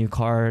need a new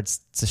car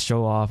to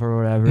show off or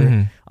whatever.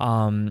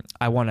 Mm-hmm.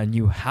 I want a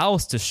new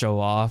house to show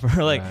off,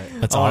 or like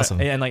that's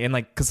awesome. And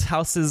like because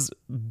houses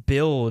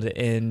build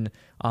in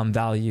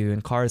value,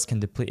 and cars can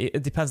deplete.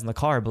 It depends on the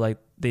car, but like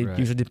they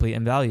usually deplete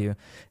in value.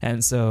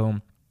 And so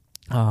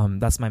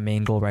that's my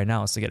main goal right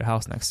now, is to get a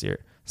house next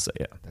year. So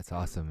yeah, that's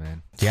awesome,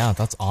 man. Yeah,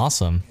 that's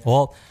awesome.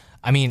 Well,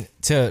 I mean,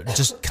 to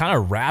just kind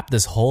of wrap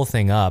this whole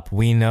thing up,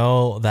 we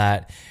know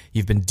that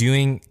you've been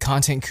doing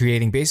content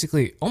creating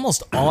basically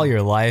almost all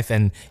your life.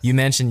 And you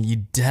mentioned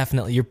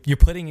you're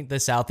putting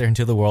this out there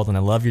into the world, and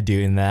I love you're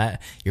doing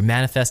that. You're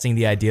manifesting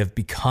the idea of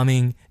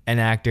becoming an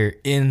actor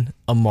in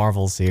a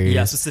Marvel series.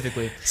 Yeah,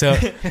 specifically. So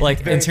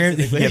like in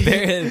terms,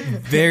 very,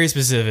 very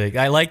specific.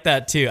 I like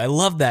that too. I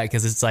love that,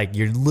 because it's like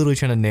you're literally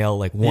trying to nail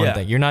like one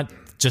thing. You're not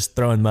just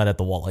throwing mud at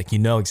the wall. Like you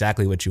know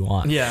exactly what you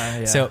want.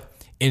 Yeah. So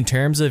in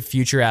terms of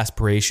future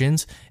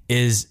aspirations,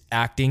 is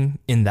acting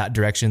in that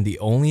direction the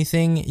only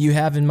thing you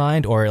have in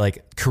mind, or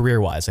like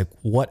career-wise, like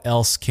what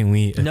else can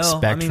we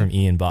expect from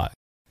Ian Boggs?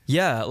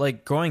 Yeah,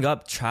 like growing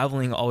up,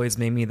 traveling always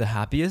made me the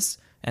happiest.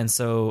 And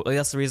so like,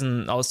 that's the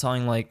reason I was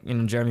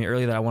telling Jeremy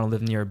earlier that I want to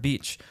live near a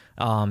beach,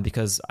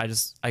 because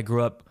I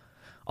grew up,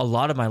 a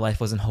lot of my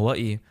life was in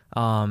Hawaii.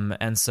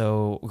 And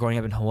so growing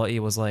up in Hawaii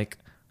was like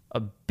a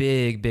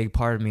big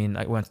part of me, and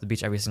I went to the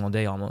beach every single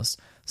day almost.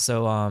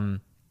 So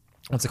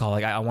what's it called?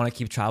 Like I want to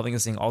keep traveling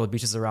and seeing all the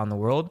beaches around the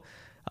world.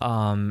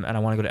 And I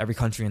want to go to every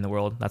country in the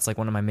world. That's like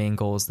one of my main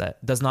goals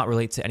that does not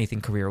relate to anything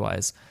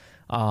career-wise.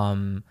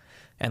 And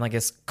I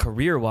guess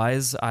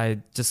career-wise,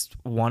 I just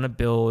want to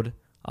build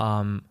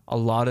a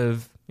lot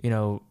of,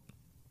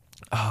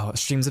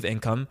 streams of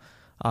income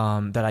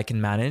that I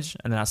can manage.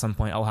 And then at some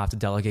point I'll have to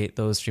delegate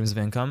those streams of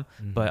income.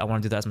 Mm-hmm. But I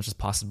want to do that as much as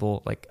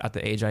possible, like at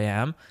the age I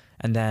am.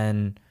 And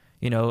then,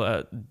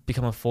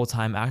 become a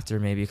full-time actor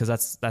maybe,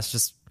 because that's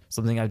just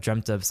something I've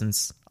dreamt of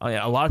since,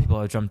 a lot of people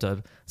have dreamt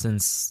of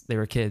since they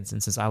were kids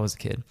and since I was a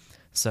kid.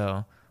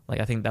 So like,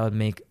 I think that would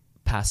make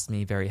past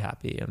me very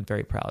happy. I'm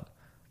very proud.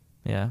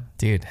 Yeah.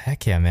 Dude,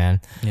 heck yeah,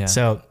 man. Yeah.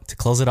 So to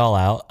close it all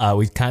out,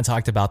 we kind of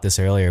talked about this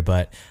earlier,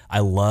 but I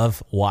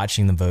love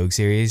watching the Vogue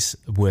series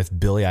with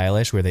Billie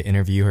Eilish, where they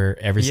interview her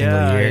every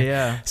single year.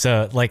 Yeah.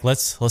 So like,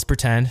 let's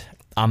pretend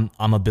I'm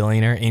a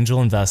billionaire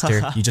angel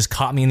investor. You just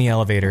caught me in the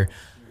elevator.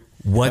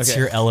 What's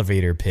your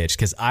elevator pitch?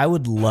 Because I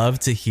would love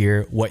to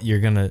hear what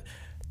you're going to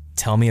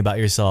tell me about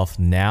yourself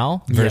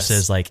now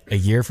versus like a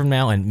year from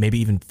now, and maybe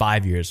even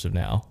 5 years from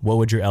now. What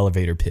would your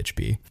elevator pitch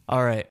be?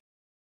 All right.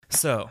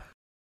 So,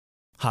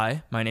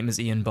 hi, my name is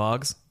Ian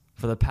Boggs.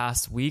 For the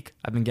past week,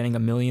 I've been getting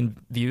 1 million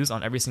views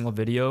on every single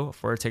video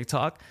for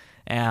TikTok,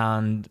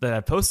 and that I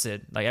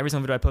posted. Like every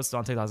single video I posted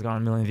on TikTok has gotten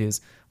 1 million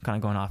views. I'm kind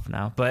of going off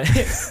now. But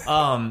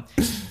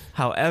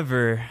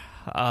however,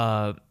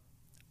 I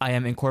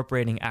am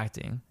incorporating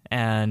acting.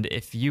 And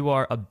if you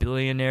are a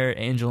billionaire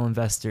angel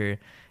investor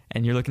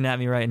and you're looking at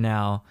me right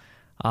now,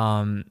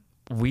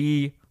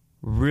 we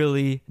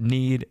really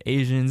need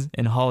Asians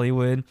in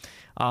Hollywood.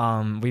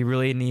 We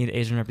really need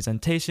Asian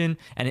representation,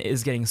 and it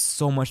is getting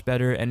so much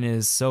better, and it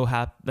is so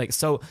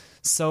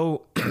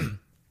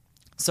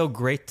so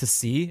great to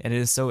see, and it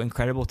is so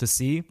incredible to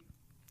see.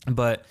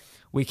 But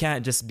we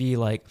can't just be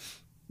like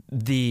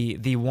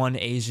the one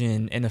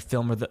Asian in a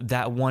film, or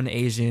that one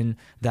Asian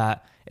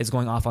that is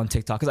going off on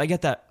TikTok, because I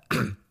get that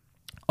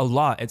a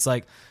lot. It's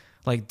like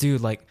dude,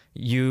 like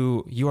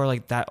you are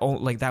like that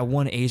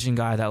one Asian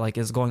guy that like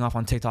is going off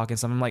on TikTok and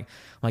stuff. I'm like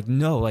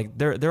no, like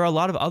there are a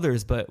lot of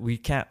others, but we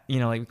can't,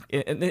 like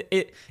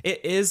it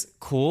is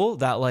cool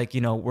that like,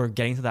 we're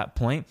getting to that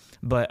point.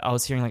 But I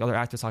was hearing like other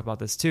actors talk about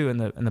this too in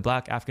the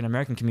Black African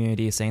American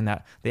community, saying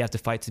that they have to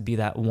fight to be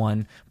that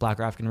one Black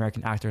or African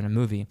American actor in a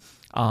movie.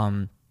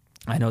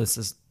 I know this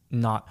is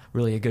not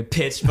really a good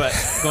pitch, but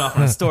going off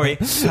on a story.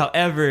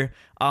 However,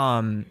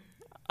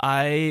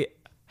 I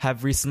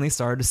have recently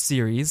started a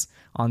series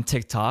on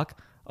TikTok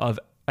of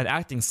an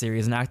acting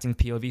series, an acting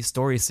POV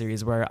story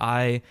series, where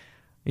I,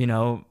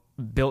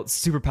 built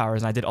superpowers,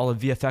 and I did all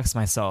the VFX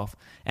myself,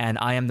 and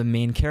I am the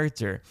main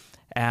character.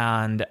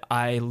 And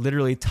I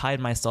literally tied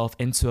myself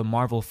into a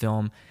Marvel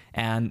film,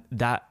 and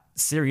that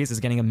series is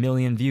getting 1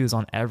 million views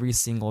on every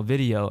single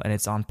video, and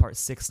it's on part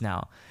 6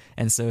 now.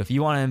 And so if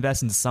you want to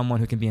invest into someone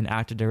who can be an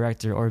actor,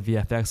 director, or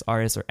VFX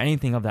artist, or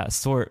anything of that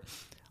sort,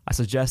 I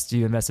suggest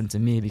you invest into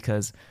me,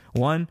 because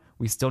 1,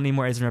 we still need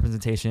more Asian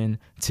representation.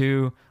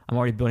 2, I'm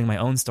already building my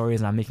own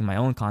stories and I'm making my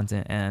own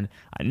content, and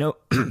I know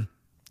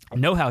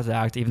know how to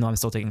act, even though I'm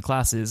still taking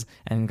classes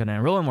and going to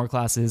enroll in more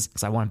classes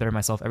because I want to better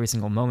myself every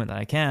single moment that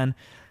I can.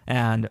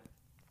 And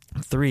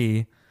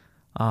 3,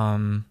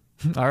 I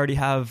already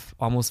have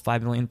almost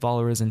 5 million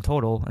followers in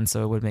total. And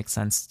so it would make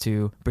sense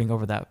to bring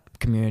over that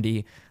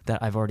community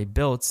that I've already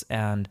built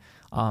and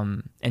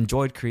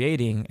enjoyed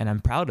creating and I'm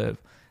proud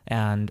of,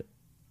 and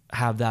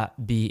have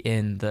that be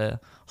in the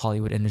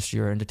Hollywood industry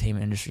or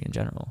entertainment industry in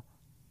general.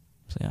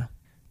 So yeah.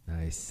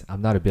 Nice.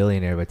 I'm not a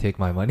billionaire, but take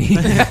my money.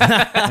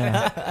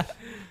 Yeah.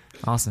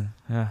 Awesome.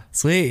 Yeah.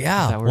 Sweet.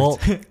 Yeah. Well,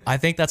 I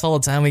think that's all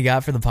the time we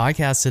got for the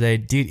podcast today.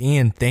 Dude,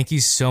 Ian, thank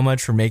you so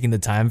much for making the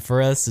time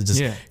for us to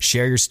just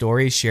share your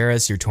story, share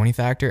us your 20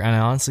 factor. And I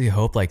honestly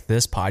hope like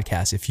this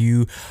podcast, if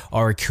you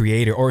are a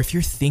creator or if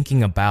you're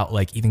thinking about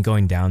like even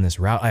going down this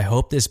route, I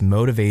hope this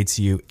motivates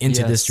you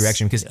into this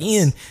direction, because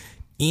Ian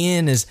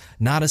is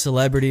not a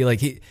celebrity.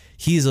 Like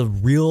he's a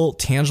real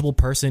tangible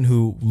person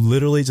who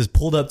literally just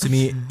pulled up to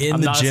me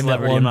in the gym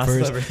at one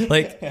first.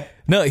 Like,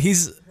 no,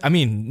 I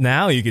mean,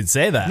 now you could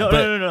say that. No,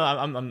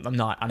 I'm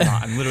not.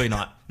 I'm literally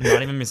not. I'm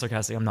not even being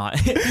sarcastic. I'm not.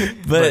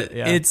 but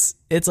yeah. It's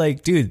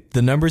like, dude,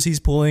 the numbers he's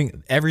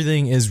pulling,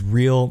 everything is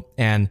real.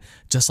 And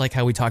just like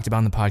how we talked about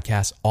in the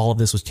podcast, all of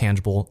this was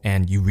tangible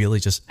and you really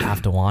just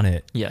have to want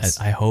it. Yes.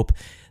 I hope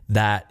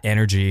that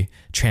energy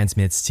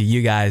transmits to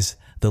you guys,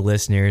 the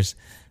listeners.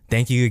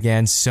 Thank you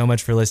again so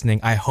much for listening.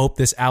 I hope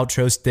this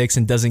outro sticks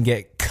and doesn't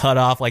get cut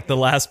off like the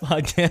last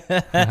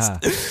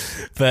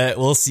podcast. But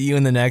we'll see you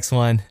in the next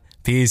one.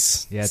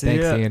 Peace. Yeah,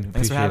 thanks, Ian.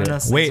 Thanks for having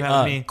us.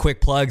 Wait,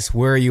 quick plugs.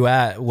 Where are you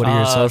at? What are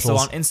your socials? So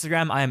on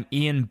Instagram, I am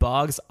Ian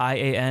Boggs,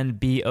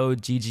 IANBOGGZ.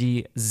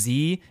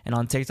 And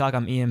on TikTok,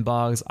 I'm Ian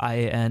Boggs,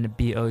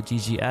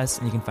 IANBOGGS.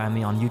 And you can find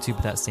me on YouTube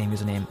with that same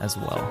username as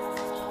well.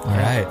 All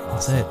right.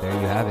 That's it. There you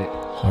have it.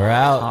 We're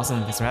out.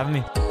 Awesome. Thanks for having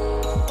me.